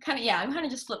kind of yeah, I'm kind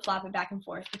of just flip-flopping back and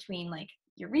forth between like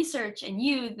your research and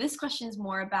you. This question is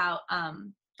more about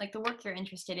like the work you're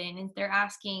interested in. And they're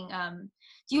asking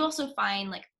do you also find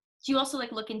like do you also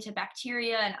like look into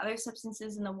bacteria and other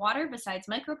substances in the water besides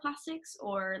microplastics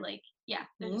or like yeah,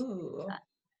 they're just Ooh.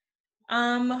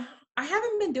 I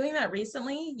haven't been doing that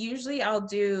recently. Usually I'll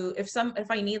do, if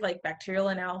I need like bacterial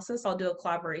analysis, I'll do a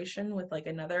collaboration with like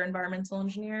another environmental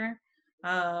engineer.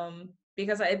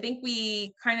 Because I think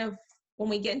we kind of when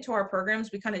we get into our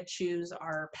programs, we kind of choose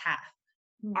our path.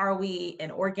 Mm. Are we an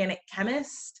organic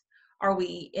chemist? Are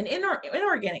we an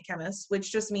inorganic chemist,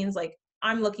 which just means like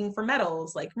I'm looking for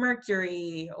metals like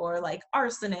mercury or like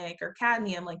arsenic or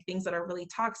cadmium, like things that are really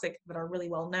toxic that are really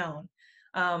well known.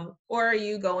 Or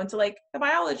you go into like the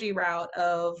biology route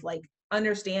of like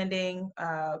understanding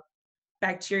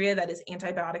bacteria that is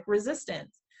antibiotic resistant.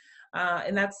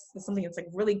 And that's something that's like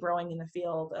really growing in the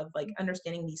field of like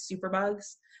understanding these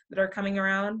superbugs that are coming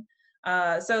around.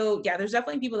 So yeah, there's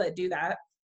definitely people that do that.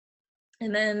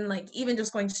 And then like even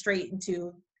just going straight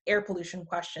into air pollution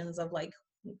questions of like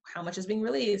how much is being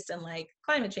released and like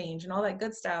climate change and all that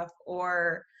good stuff,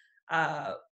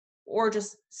 uh, or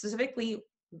just specifically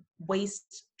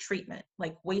waste treatment,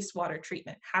 like wastewater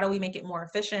treatment. How do we make it more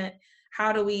efficient?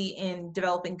 How do we, in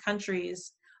developing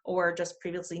countries or just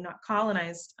previously not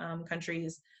colonized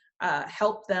countries,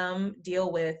 help them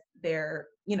deal with their,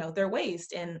 you know, their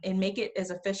waste and make it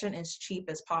as efficient, as cheap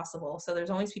as possible? So there's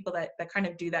always people that kind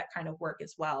of do that kind of work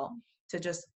as well, to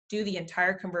just do the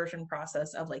entire conversion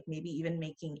process of like maybe even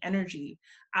making energy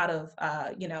out of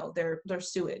you know, their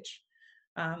sewage.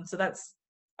 So that's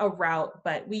a route,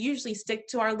 but we usually stick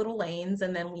to our little lanes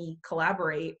and then we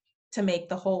collaborate to make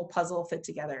the whole puzzle fit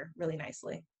together really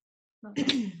nicely.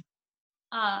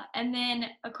 And then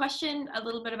a question a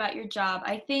little bit about your job.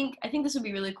 I think this would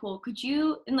be really cool. Could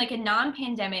you, in like a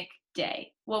non-pandemic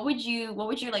day, what would your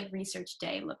like research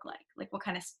day look like? Like what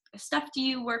kind of stuff do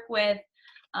you work with?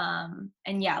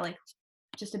 And yeah, like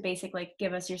just a basic like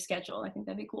give us your schedule. I think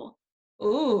that'd be cool.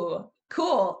 Ooh,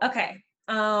 cool. Okay.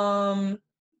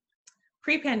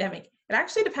 Pre-pandemic. It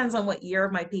actually depends on what year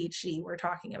of my PhD we're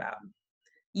talking about.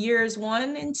 Years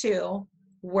 1 and 2,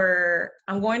 where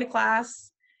I'm going to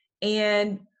class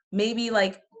and maybe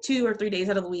like 2 or 3 days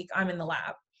out of the week I'm in the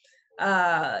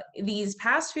lab. These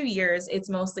past few years, it's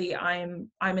mostly I'm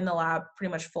in the lab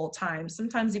pretty much full time,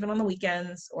 sometimes even on the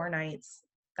weekends or nights.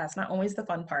 That's not always the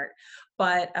fun part,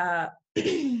 but I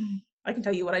can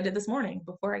tell you what I did this morning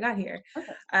before I got here.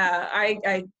 Okay.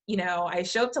 I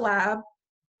show up to lab,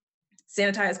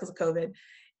 sanitize because of COVID,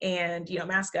 and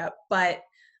mask up, but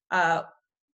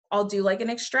I'll do like an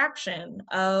extraction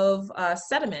of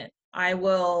sediment. I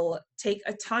will take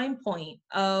a time point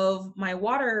of my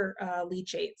water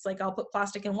leachates. Like I'll put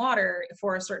plastic in water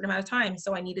for a certain amount of time,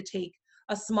 so I need to take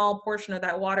a small portion of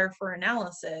that water for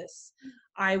analysis.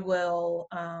 I will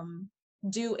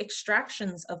do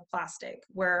extractions of plastic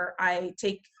where I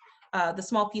take the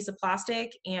small piece of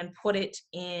plastic and put it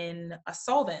in a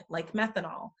solvent like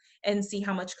methanol and see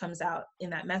how much comes out in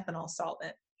that methanol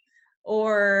solvent.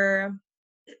 Or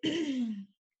trying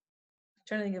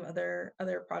to think of other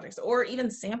projects, or even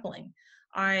sampling.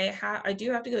 I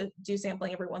do have to go do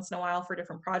sampling every once in a while for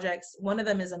different projects. One of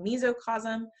them is a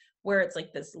mesocosm, where it's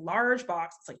like this large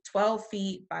box. It's like 12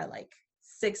 feet by like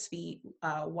 6 feet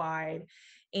wide,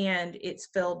 and it's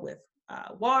filled with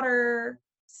water,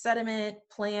 sediment,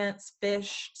 plants,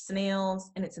 fish,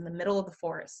 snails, and it's in the middle of the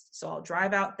forest. So I'll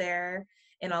drive out there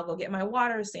and I'll go get my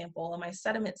water sample and my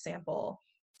sediment sample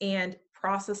and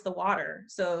process the water.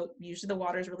 So usually the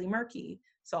water is really murky.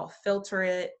 So I'll filter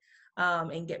it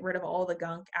and get rid of all the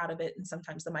gunk out of it, and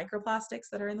sometimes the microplastics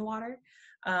that are in the water.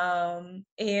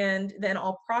 And then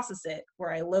I'll process it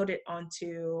where I load it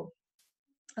onto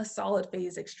a solid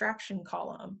phase extraction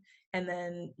column and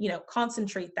then,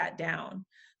 concentrate that down.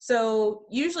 So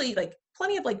usually like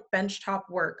plenty of like benchtop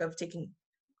work of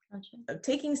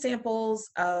taking samples,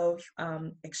 of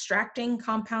extracting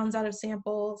compounds out of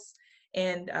samples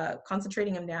and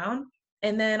concentrating them down.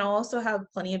 And then I'll also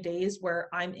have plenty of days where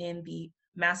I'm in the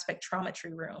mass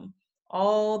spectrometry room,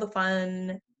 all the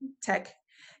fun tech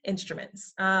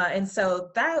instruments. And so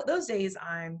those days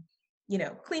I'm,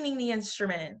 cleaning the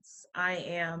instruments. I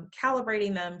am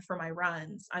calibrating them for my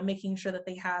runs. I'm making sure that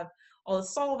they have all the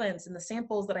solvents and the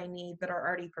samples that I need that are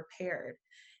already prepared.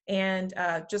 And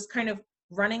just kind of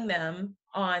running them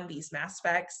on these mass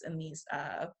specs and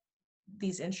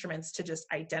these instruments to just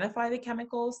identify the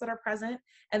chemicals that are present,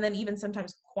 and then even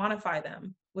sometimes quantify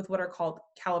them with what are called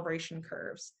calibration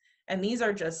curves. And these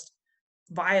are just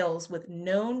vials with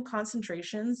known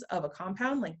concentrations of a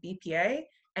compound like BPA,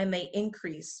 and they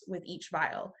increase with each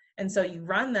vial. And so you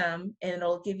run them and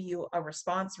it'll give you a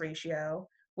response ratio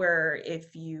where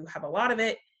if you have a lot of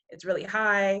it, it's really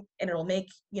high, and it'll make,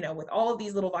 with all of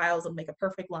these little vials, it'll make a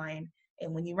perfect line.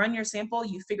 And when you run your sample,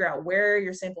 you figure out where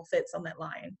your sample fits on that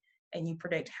line, and you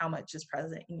predict how much is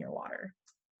present in your water.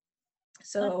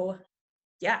 So,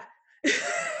 yeah.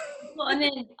 Well, and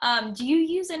then do you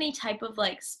use any type of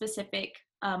like specific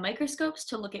microscopes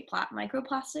to look at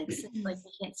microplastics? Like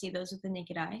you can't see those with the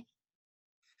naked eye.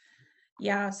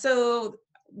 Yeah, so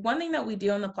one thing that we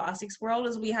do in the plastics world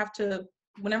is we have to,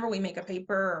 whenever we make a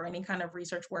paper or any kind of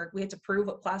research work, we have to prove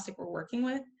what plastic we're working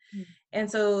with. Mm. And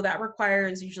so that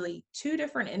requires usually two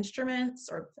different instruments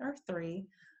or three.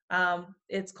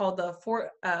 It's called the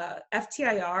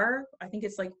FTIR. I think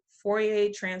it's like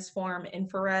Fourier transform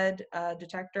infrared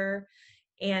detector.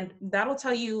 And that'll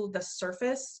tell you the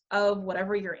surface of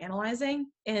whatever you're analyzing.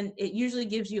 And it usually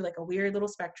gives you like a weird little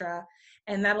spectra.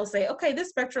 And that'll say, okay, this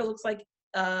spectra looks like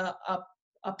a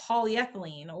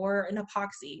polyethylene or an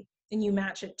epoxy, and you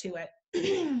match it to it.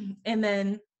 And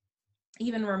then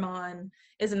even Raman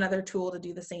is another tool to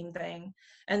do the same thing.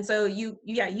 And so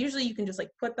usually you can just like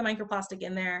put the microplastic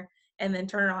in there and then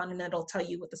turn it on and it'll tell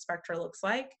you what the spectra looks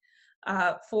like.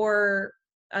 For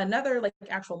another like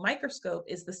actual microscope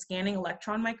is the scanning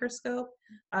electron microscope,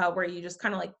 where you just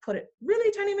kind of like put it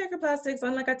really tiny microplastics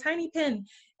on like a tiny pin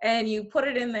and you put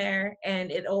it in there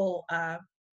and it'll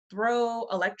throw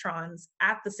electrons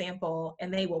at the sample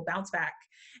and they will bounce back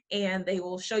and they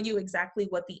will show you exactly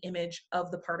what the image of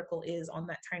the particle is on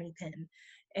that tiny pin.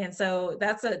 And so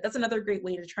that's another great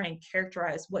way to try and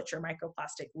characterize what your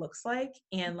microplastic looks like.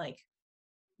 And like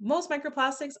most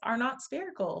microplastics are not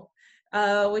spherical,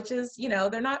 which is,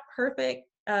 they're not perfect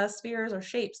spheres or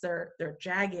shapes. They're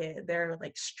jagged, they're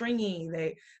like stringy,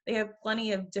 they have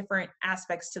plenty of different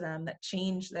aspects to them that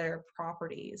change their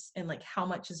properties and like how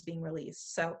much is being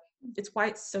released. So it's why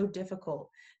it's so difficult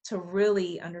to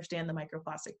really understand the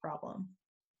microplastic problem.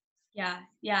 Yeah,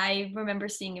 I remember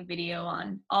seeing a video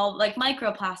on all like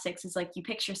microplastics is like you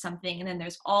picture something and then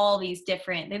there's all these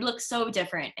different, they look so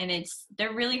different and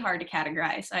they're really hard to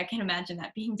categorize. So I can imagine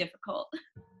that being difficult.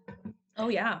 Oh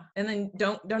yeah. And then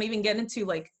don't even get into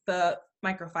like the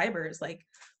microfibers. Like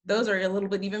those are a little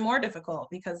bit even more difficult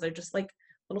because they're just like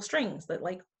little strings that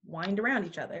like wind around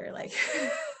each other. Like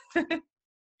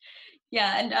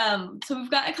Yeah, and so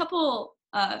we've got a couple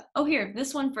here,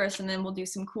 this one first and then we'll do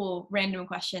some cool random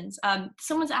questions.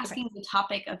 Someone's asking the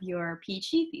topic of your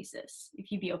PhD thesis,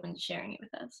 if you'd be open to sharing it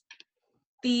with us.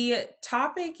 The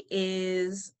topic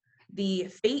is the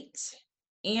fate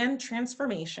and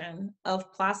transformation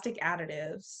of plastic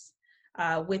additives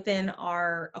within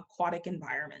our aquatic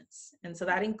environments. And so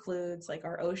that includes like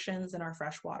our oceans and our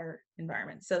freshwater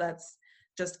environments. So that's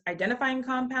just identifying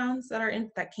compounds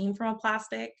that came from a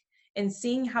plastic and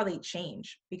seeing how they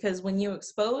change. Because when you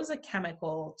expose a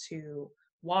chemical to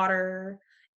water,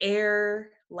 air,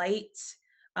 light,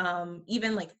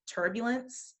 even like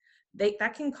turbulence,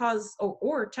 that can cause,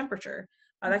 or temperature,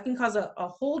 that can cause a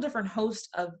whole different host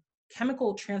of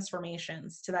chemical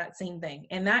transformations to that same thing.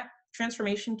 And that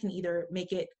transformation can either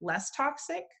make it less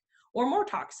toxic or more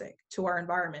toxic to our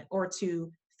environment or to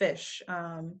fish.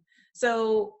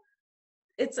 So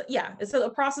it's a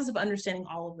process of understanding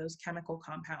all of those chemical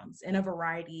compounds in a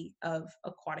variety of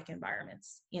aquatic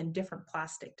environments in different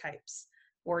plastic types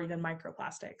or even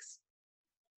microplastics.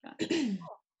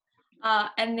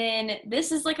 And then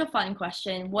this is like a fun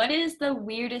question. What is the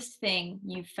weirdest thing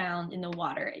you've found in the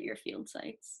water at your field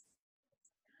sites?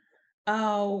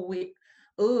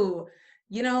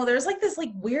 There's like this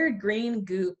like weird green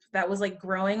goop that was like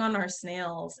growing on our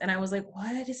snails. And I was like,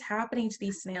 what is happening to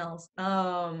these snails?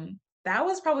 That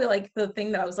was probably like the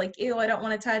thing that I was like, ew, I don't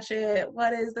want to touch it.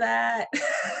 What is that?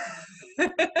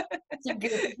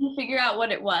 Did you figure out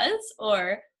what it was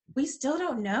or? We still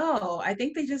don't know. I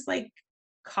think they just like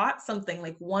caught something,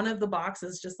 like one of the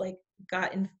boxes just like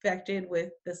got infected with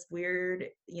this weird,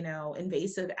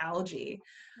 invasive algae.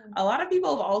 A lot of people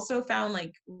have also found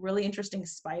like really interesting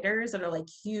spiders that are like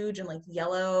huge and like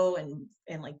yellow and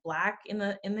like black in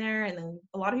there. And then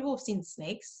a lot of people have seen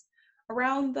snakes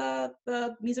around the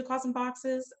mesocosm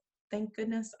boxes. Thank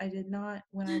goodness I did not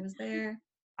when I was there.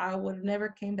 I would have never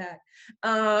came back.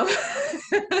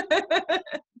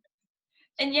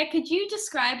 And yeah, could you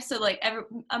describe, so like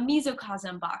a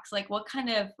mesocosm box, like what kind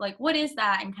of, like what is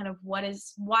that and kind of why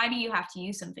do you have to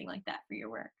use something like that for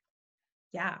your work?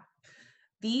 Yeah.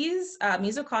 These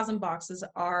mesocosm boxes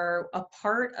are a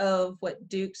part of what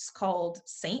Duke's called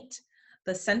SAINT,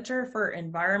 the Center for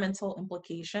Environmental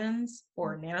Implications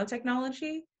or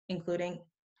Nanotechnology, including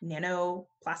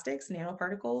nanoplastics,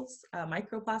 nanoparticles,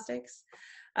 microplastics.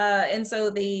 And so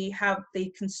they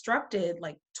constructed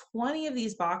like 20 of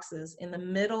these boxes in the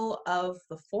middle of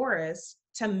the forest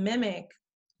to mimic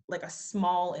like a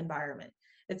small environment.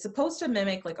 It's supposed to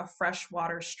mimic like a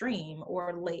freshwater stream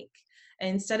or lake. And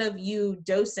instead of you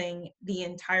dosing the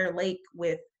entire lake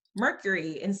with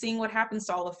mercury and seeing what happens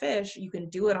to all the fish, you can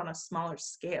do it on a smaller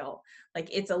scale. Like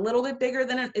it's a little bit bigger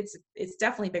than it's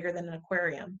definitely bigger than an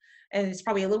aquarium, and it's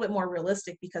probably a little bit more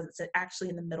realistic because it's actually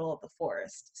in the middle of the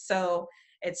forest. So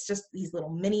it's just these little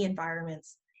mini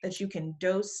environments that you can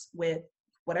dose with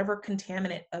whatever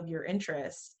contaminant of your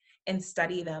interest and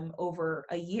study them over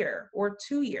a year or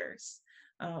 2 years,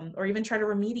 or even try to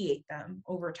remediate them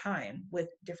over time with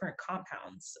different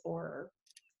compounds or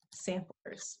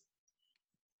samplers.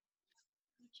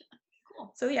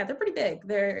 Cool. So yeah, they're pretty big.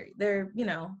 They're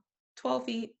 12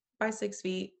 feet by 6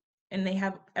 feet, and they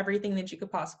have everything that you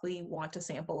could possibly want to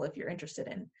sample if you're interested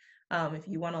in. If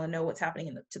you want to know what's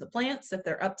happening to the plants, if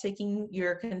they're uptaking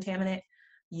your contaminant,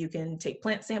 you can take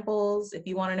plant samples. If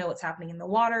you want to know what's happening in the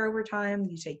water over time,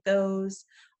 you take those.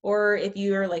 Or if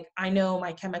you're like, I know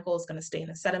my chemical is going to stay in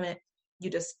the sediment, you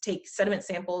just take sediment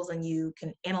samples and you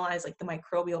can analyze like the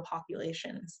microbial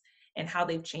populations and how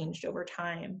they've changed over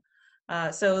time.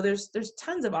 So there's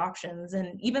tons of options,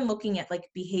 and even looking at like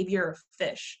behavior of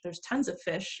fish, there's tons of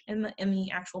fish in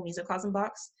the actual mesocosm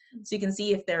box, so you can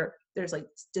see if there's like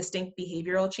distinct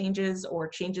behavioral changes or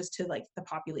changes to like the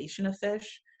population of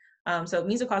fish. So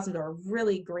mesocosms are a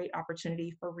really great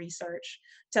opportunity for research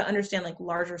to understand like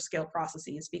larger scale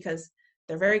processes, because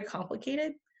they're very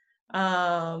complicated,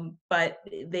 but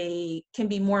they can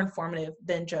be more informative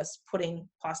than just putting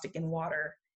plastic in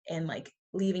water and like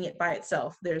leaving it by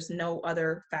itself. There's no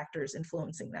other factors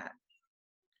influencing that.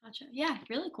 Gotcha. Yeah,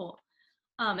 really cool.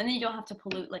 And then you don't have to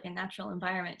pollute like a natural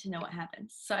environment to know what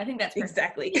happens. So I think that's perfect.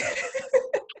 Exactly.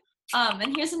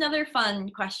 And here's another fun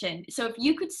question. So if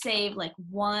you could save like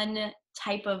one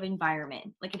type of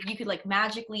environment, like if you could like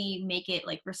magically make it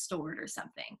like restored or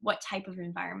something, what type of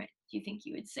environment do you think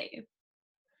you would save?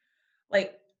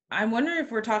 Like, I'm wondering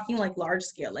if we're talking like large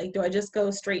scale. Like, do I just go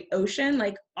straight ocean?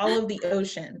 Like all of the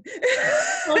ocean?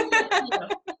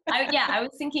 I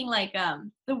was thinking like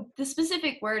the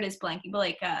specific word is blanking, but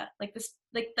like this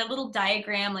like the little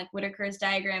diagram, like Whitaker's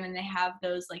diagram, and they have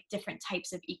those like different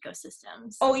types of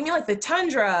ecosystems. Oh, you mean like the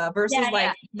tundra versus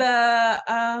like the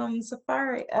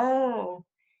safari? Oh.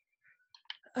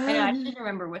 I know, I should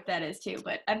remember what that is too,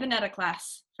 but I've been out of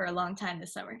class for a long time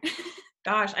this summer.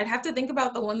 Gosh, I'd have to think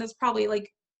about the one that's probably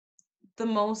like the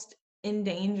most in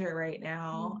danger right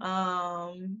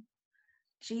now.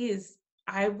 Geez,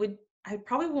 I'd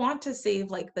probably want to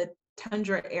save like the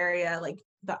tundra area, like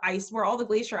the ice where all the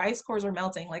glacier ice cores are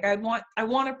melting. Like I want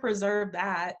to preserve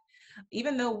that,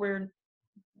 even though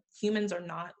humans are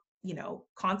not,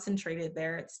 concentrated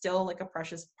there. It's still like a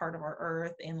precious part of our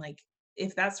earth. And like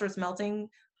if that starts melting,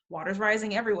 water's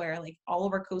rising everywhere. Like all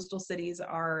of our coastal cities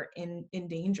are in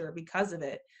danger because of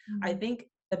it. I think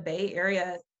the Bay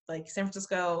Area, like San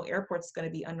Francisco airport's going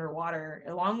to be underwater,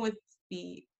 along with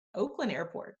the Oakland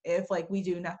airport, if like we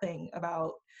do nothing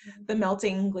about the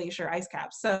melting glacier ice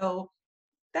caps. So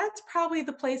that's probably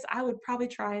the place I would probably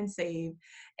try and save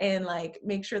and like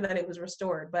make sure that it was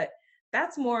restored. But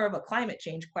that's more of a climate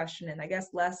change question, and I guess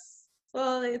less,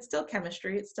 well, it's still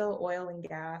chemistry, it's still oil and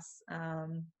gas.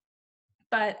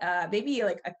 But maybe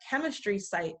like a chemistry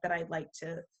site that I'd like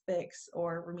to fix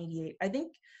or remediate. I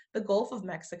think the Gulf of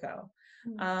Mexico,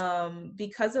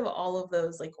 because of all of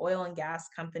those like oil and gas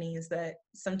companies that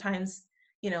sometimes,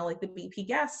 like the BP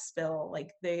gas spill,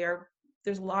 like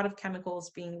there's a lot of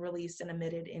chemicals being released and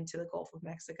emitted into the Gulf of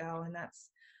Mexico, and that's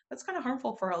kind of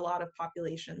harmful for a lot of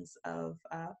populations of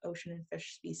ocean and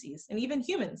fish species, and even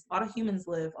humans. A lot of humans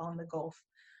live on the Gulf,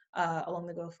 along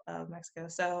the Gulf of Mexico.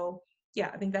 So yeah,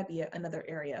 I think that'd be another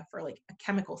area for like a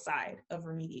chemical side of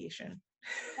remediation.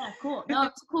 Yeah, cool. No,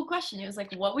 it's a cool question. It was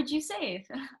like, what would you save?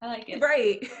 I like it.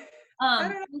 Right. I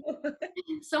don't know.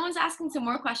 Someone's asking some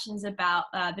more questions about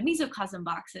the mesocosm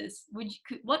boxes.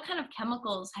 What kind of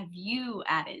chemicals have you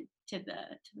added to the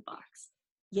box?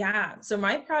 Yeah, so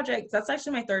my project, that's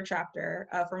actually my third chapter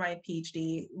for my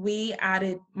PhD. We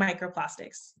added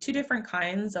microplastics, 2 different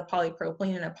kinds of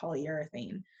polypropylene and a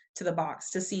polyurethane to the box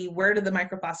to see where did the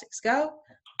microplastics go,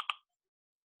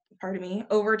 pardon me,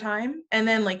 over time, and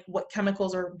then like what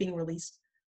chemicals are being released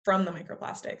from the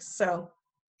microplastics. So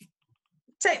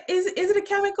is it a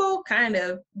chemical? Kind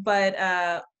of, but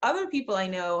other people I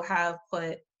know have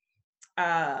put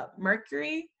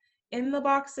mercury in the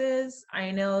boxes.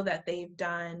 I know that they've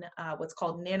done what's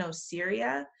called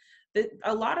nanoceria.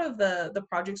 A lot of the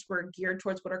projects were geared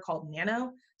towards what are called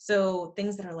nano, so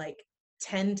things that are like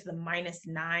 10 to the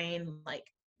 -9 like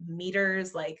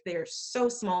meters, like they're so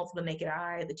small to the naked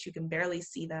eye that you can barely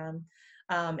see them.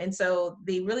 And so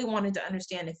they really wanted to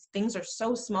understand if things are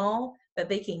so small that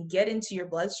they can get into your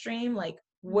bloodstream, like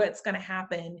what's going to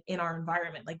happen in our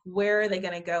environment, like where are they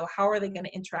going to go, how are they going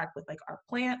to interact with like our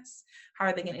plants, how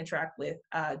are they going to interact with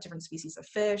different species of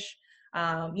fish,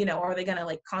 are they going to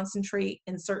like concentrate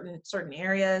in certain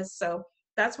areas. So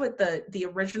that's what the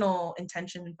original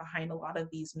intention behind a lot of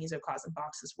these mesocosm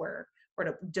boxes were or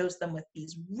to dose them with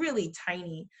these really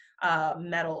tiny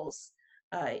metals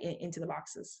into the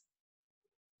boxes.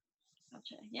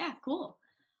 Gotcha. Yeah, cool.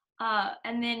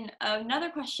 And then another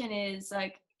question is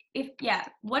like,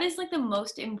 what is like the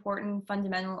most important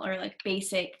fundamental or like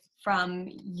basic from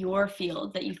your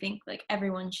field that you think like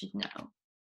everyone should know?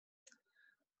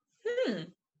 Hmm.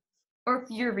 Or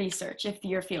your research, if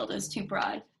your field is too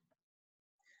broad.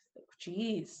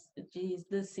 Geez.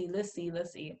 Let's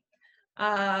see.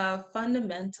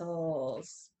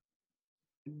 Fundamentals.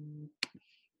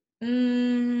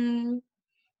 Mm,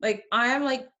 I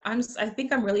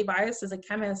think I'm really biased as a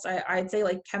chemist. I'd say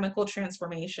like chemical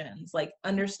transformations, like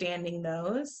understanding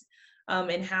those,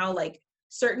 and how like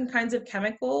certain kinds of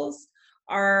chemicals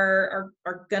are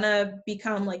gonna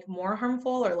become like more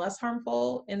harmful or less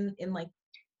harmful in like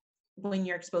when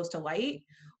you're exposed to light,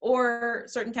 or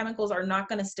certain chemicals are not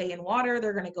going to stay in water,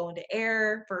 they're going to go into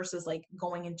air versus like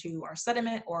going into our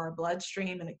sediment or our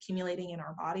bloodstream and accumulating in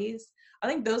our bodies. I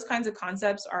think those kinds of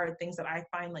concepts are things that I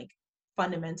find like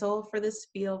fundamental for this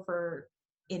field, for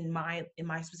in my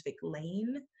specific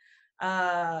lane.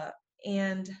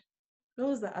 And what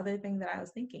was the other thing that I was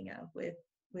thinking of with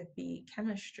the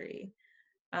chemistry?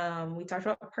 We talked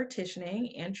about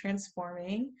partitioning and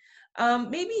transforming.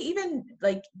 Maybe even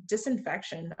like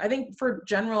disinfection. I think for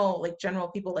general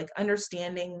people, like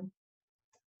understanding,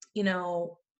 you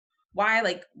know, why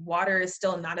like water is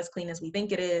still not as clean as we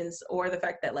think it is, or the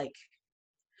fact that like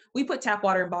we put tap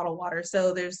water in bottled water,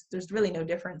 so there's really no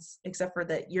difference except for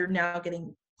that you're now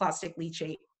getting plastic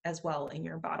leachate as well in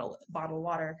your bottled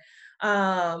water.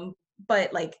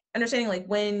 But like understanding like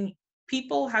when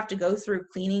people have to go through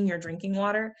cleaning your drinking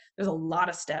water, there's a lot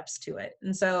of steps to it.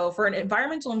 And so for an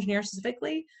environmental engineer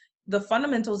specifically, the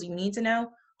fundamentals you need to know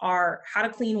are how to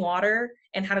clean water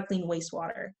and how to clean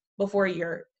wastewater before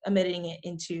you're emitting it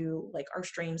into like our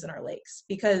streams and our lakes.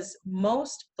 Because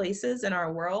most places in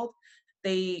our world,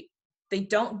 they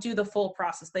don't do the full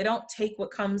process. They don't take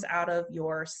what comes out of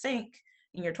your sink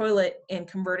in your toilet and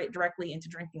convert it directly into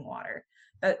drinking water.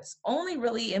 That's only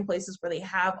really in places where they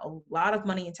have a lot of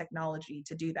money and technology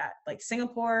to do that, like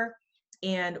Singapore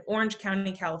and Orange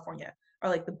County, California are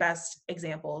like the best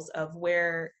examples of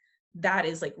where that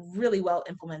is like really well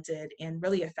implemented and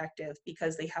really effective,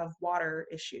 because they have water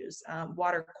issues,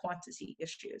 water quantity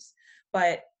issues.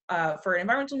 But for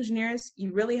environmental engineers,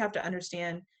 you really have to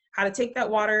understand how to take that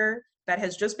water that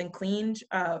has just been cleaned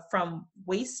from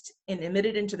waste and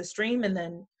emitted into the stream, and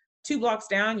then 2 blocks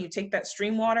down, you take that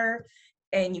stream water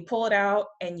and you pull it out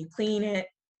and you clean it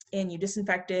and you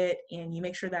disinfect it and you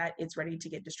make sure that it's ready to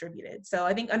get distributed. So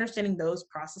I think understanding those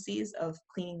processes of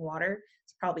cleaning water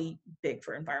is probably big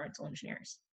for environmental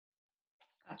engineers.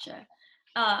 Gotcha.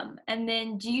 And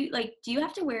then do you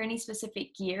have to wear any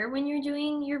specific gear when you're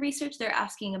doing your research? They're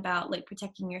asking about like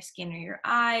protecting your skin or your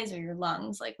eyes or your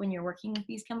lungs, like when you're working with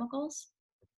these chemicals.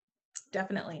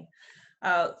 Definitely.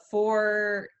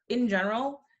 For in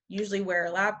general, usually wear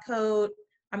a lab coat.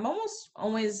 I'm almost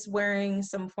always wearing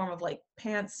some form of like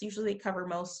pants. Usually they cover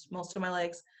most of my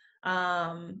legs.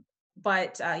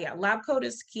 But yeah, lab coat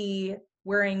is key.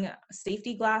 Wearing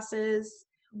safety glasses,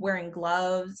 wearing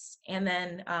gloves, and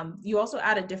then you also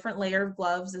add a different layer of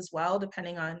gloves as well,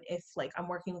 depending on if like I'm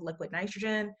working with liquid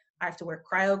nitrogen. I have to wear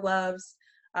cryo gloves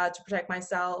to protect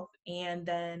myself, and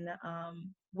then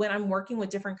when I'm working with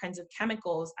different kinds of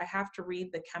chemicals, I have to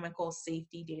read the chemical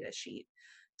safety data sheet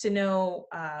to know,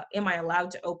 am I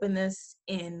allowed to open this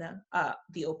in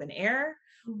the open air?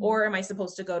 Mm-hmm. Or am I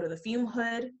supposed to go to the fume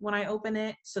hood when I open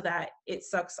it so that it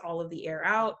sucks all of the air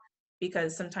out?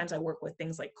 Because sometimes I work with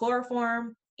things like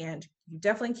chloroform, and you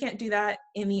definitely can't do that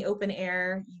in the open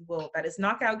air. That is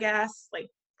knockout gas. Like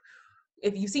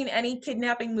if you've seen any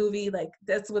kidnapping movie, like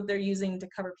that's what they're using to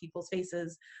cover people's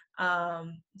faces.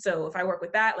 So if I work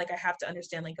with that, like I have to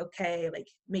understand like, okay, like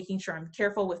making sure I'm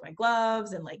careful with my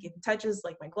gloves, and like if it touches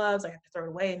like my gloves, I have to throw it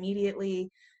away immediately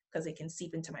because it can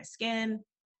seep into my skin.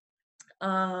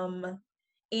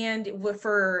 And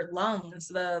for lungs,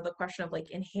 the question of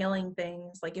like inhaling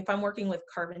things, like if I'm working with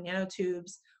carbon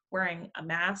nanotubes, wearing a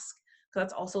mask, because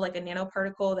that's also like a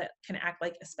nanoparticle that can act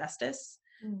like asbestos.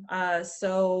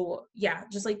 So yeah,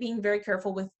 just like being very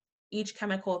careful with each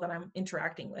chemical that I'm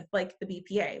interacting with, like the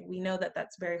BPA. We know that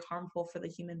that's very harmful for the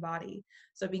human body.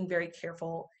 So being very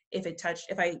careful if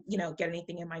I, get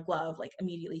anything in my glove, like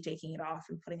immediately taking it off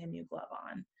and putting a new glove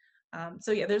on.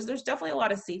 So yeah, there's definitely a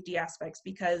lot of safety aspects,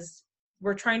 because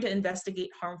we're trying to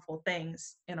investigate harmful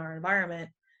things in our environment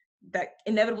that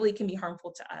inevitably can be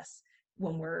harmful to us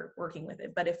when we're working with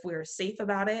it. But if we're safe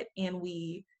about it and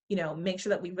we, make sure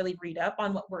that we really read up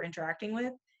on what we're interacting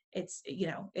with, it's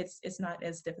not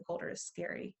as difficult or as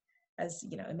scary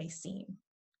it may seem.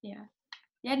 Yeah.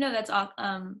 Yeah, no, that's all.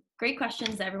 Great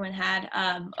questions that everyone had.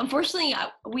 Unfortunately,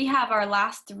 we have our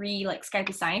last 3 like Skype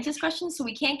with Scientist questions, so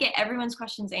we can't get everyone's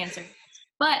questions answered.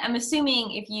 But I'm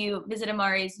assuming if you visit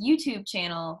Amari's YouTube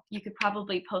channel, you could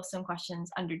probably post some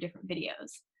questions under different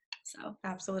videos. So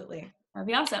Absolutely. that'd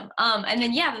be awesome. And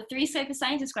then yeah, the 3 Skype with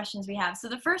Scientist questions we have. So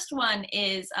the first one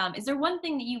is there one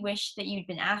thing that you wish that you'd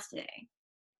been asked today?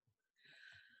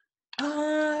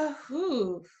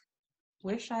 Who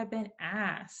wish I'd been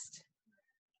asked.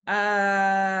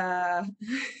 Uh,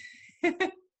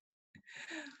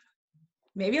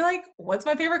 maybe like, what's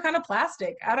my favorite kind of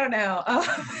plastic? I don't know.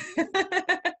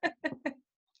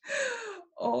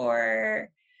 Or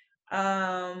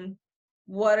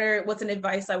what's an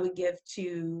advice I would give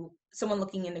to someone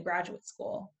looking into graduate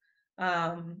school?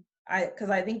 Because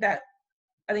I think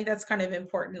that's kind of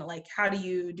important. Like, how do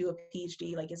you do a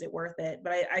PhD? Like, is it worth it?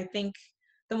 But I think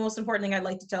the most important thing I'd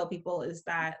like to tell people is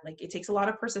that like it takes a lot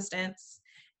of persistence,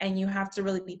 and you have to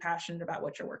really be passionate about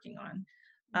what you're working on.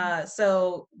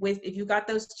 So if you got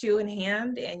those 2 in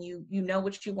hand and you know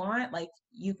what you want, like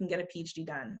you can get a PhD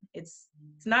done. It's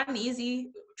not an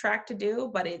easy track to do,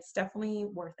 but it's definitely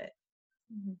worth it.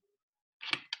 Mm-hmm.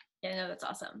 Yeah, no, that's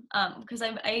awesome. Because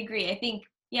I agree. I think,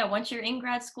 yeah, once you're in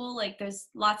grad school, like there's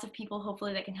lots of people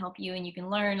hopefully that can help you and you can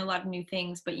learn a lot of new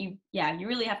things, but you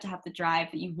really have to have the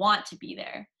drive that you want to be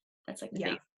there. That's like the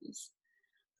big piece.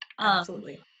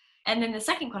 Absolutely. And then the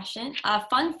second question, a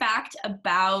fun fact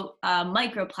about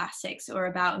microplastics or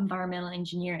about environmental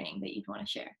engineering that you'd want to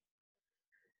share.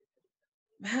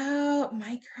 About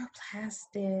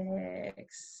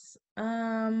microplastics.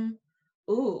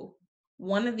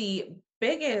 One of the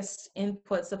biggest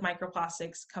inputs of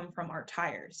microplastics come from our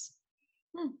tires.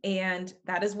 And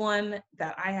that is one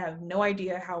that I have no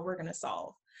idea how we're going to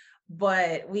solve.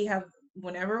 But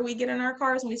whenever we get in our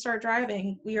cars and we start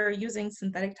driving, we are using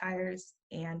synthetic tires,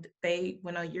 and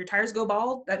when your tires go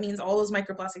bald, that means all those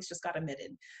microplastics just got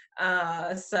emitted.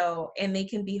 And they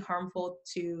can be harmful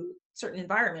to certain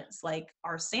environments, like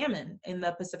our salmon in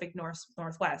the Pacific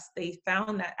Northwest. They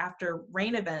found that after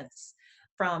rain events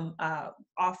from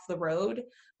off the road,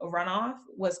 a runoff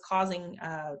was causing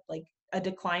like a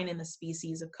decline in the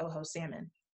species of coho salmon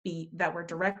that were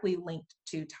directly linked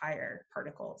to tire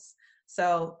particles.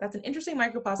 So that's an interesting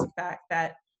microplastic fact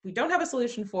that we don't have a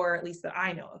solution for, at least that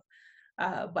I know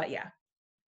of. But yeah.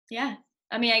 Yeah.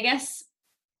 I mean, I guess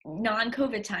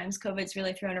non-COVID times, COVID's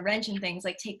really thrown a wrench in things,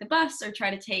 like take the bus or try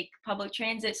to take public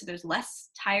transit so there's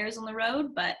less tires on the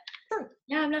road. But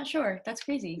yeah, I'm not sure. That's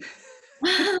crazy.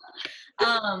 And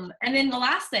then the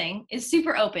last thing is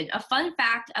super open. A fun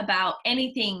fact about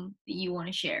anything that you want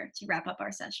to share to wrap up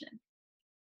our session.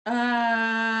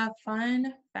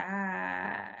 Fun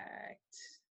fact.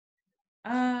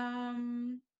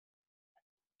 I'm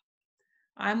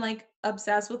like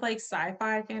obsessed with like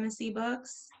sci-fi fantasy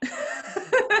books.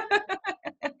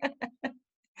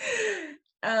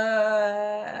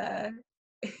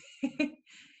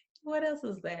 What else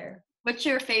is there? What's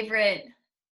your favorite?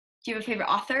 Do you have a favorite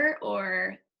author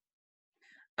or?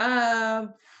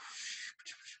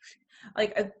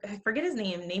 Like I forget his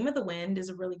name. Name of the Wind is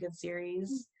a really good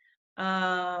series.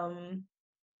 And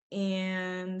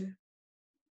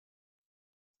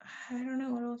I don't know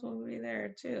what else will be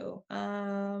there too.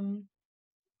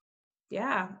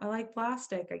 Yeah, I like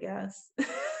plastic, I guess.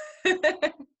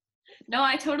 No,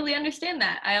 I totally understand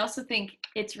that. I also think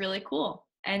it's really cool.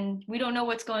 And we don't know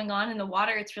what's going on in the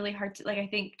water. It's really hard to, like, I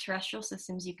think terrestrial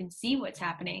systems, you can see what's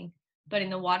happening, but in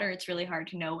the water, it's really hard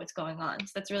to know what's going on.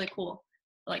 So that's really cool.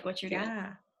 I like what you're doing.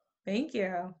 Yeah, thank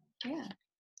you. Yeah.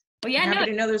 Well, yeah, I'm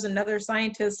happy to know there's another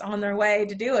scientist on their way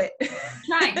to do it.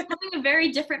 Trying, having a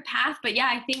very different path. But yeah,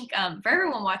 I think for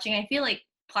everyone watching, I feel like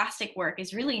plastic work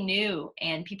is really new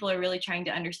and people are really trying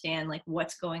to understand like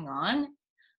what's going on.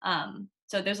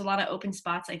 So there's a lot of open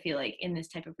spots, I feel like, in this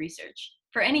type of research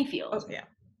for any field.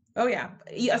 Oh yeah,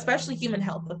 especially human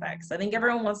health effects. I think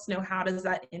everyone wants to know, how does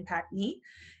that impact me?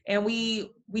 And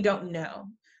we don't know.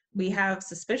 We have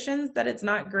suspicions that it's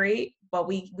not great, but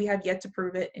we have yet to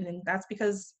prove it. And that's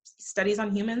because studies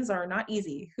on humans are not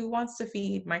easy. Who wants to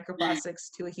feed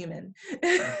microplastics to a human?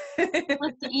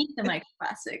 Wants to eat the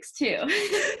microplastics too.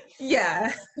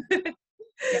 Yeah.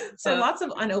 So lots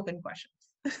of unopened questions.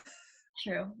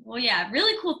 True. Well, yeah,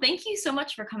 really cool. Thank you so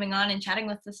much for coming on and chatting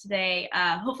with us today.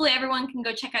 Hopefully everyone can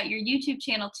go check out your YouTube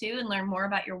channel too and learn more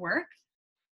about your work.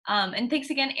 And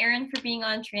thanks again, Erin, for being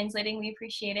on translating. We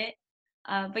appreciate it.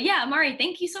 But yeah, Amari,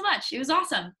 thank you so much. It was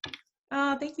awesome.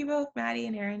 Thank you both, Maddie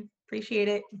and Erin. Appreciate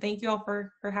it. Thank you all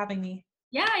for having me.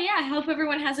 Yeah. I hope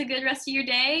everyone has a good rest of your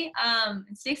day.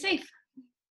 And stay safe.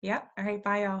 Yep. All right.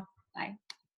 Bye, y'all. Bye.